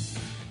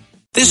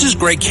 This is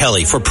Greg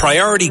Kelly for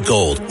Priority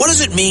Gold. What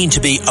does it mean to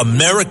be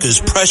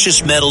America's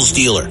precious metals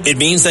dealer? It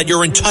means that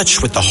you're in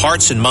touch with the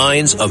hearts and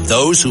minds of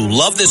those who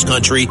love this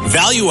country,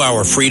 value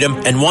our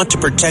freedom, and want to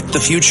protect the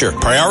future.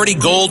 Priority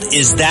Gold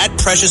is that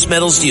precious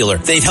metals dealer.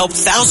 They've helped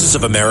thousands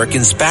of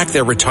Americans back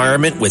their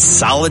retirement with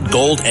solid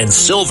gold and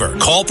silver.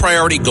 Call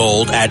Priority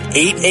Gold at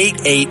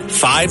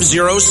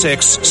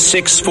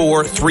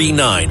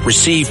 888-506-6439.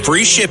 Receive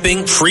free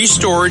shipping, free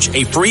storage,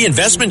 a free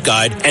investment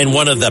guide, and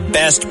one of the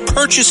best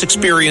purchase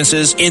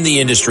experiences in the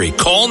industry.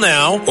 Call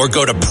now or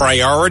go to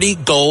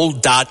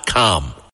PriorityGold.com.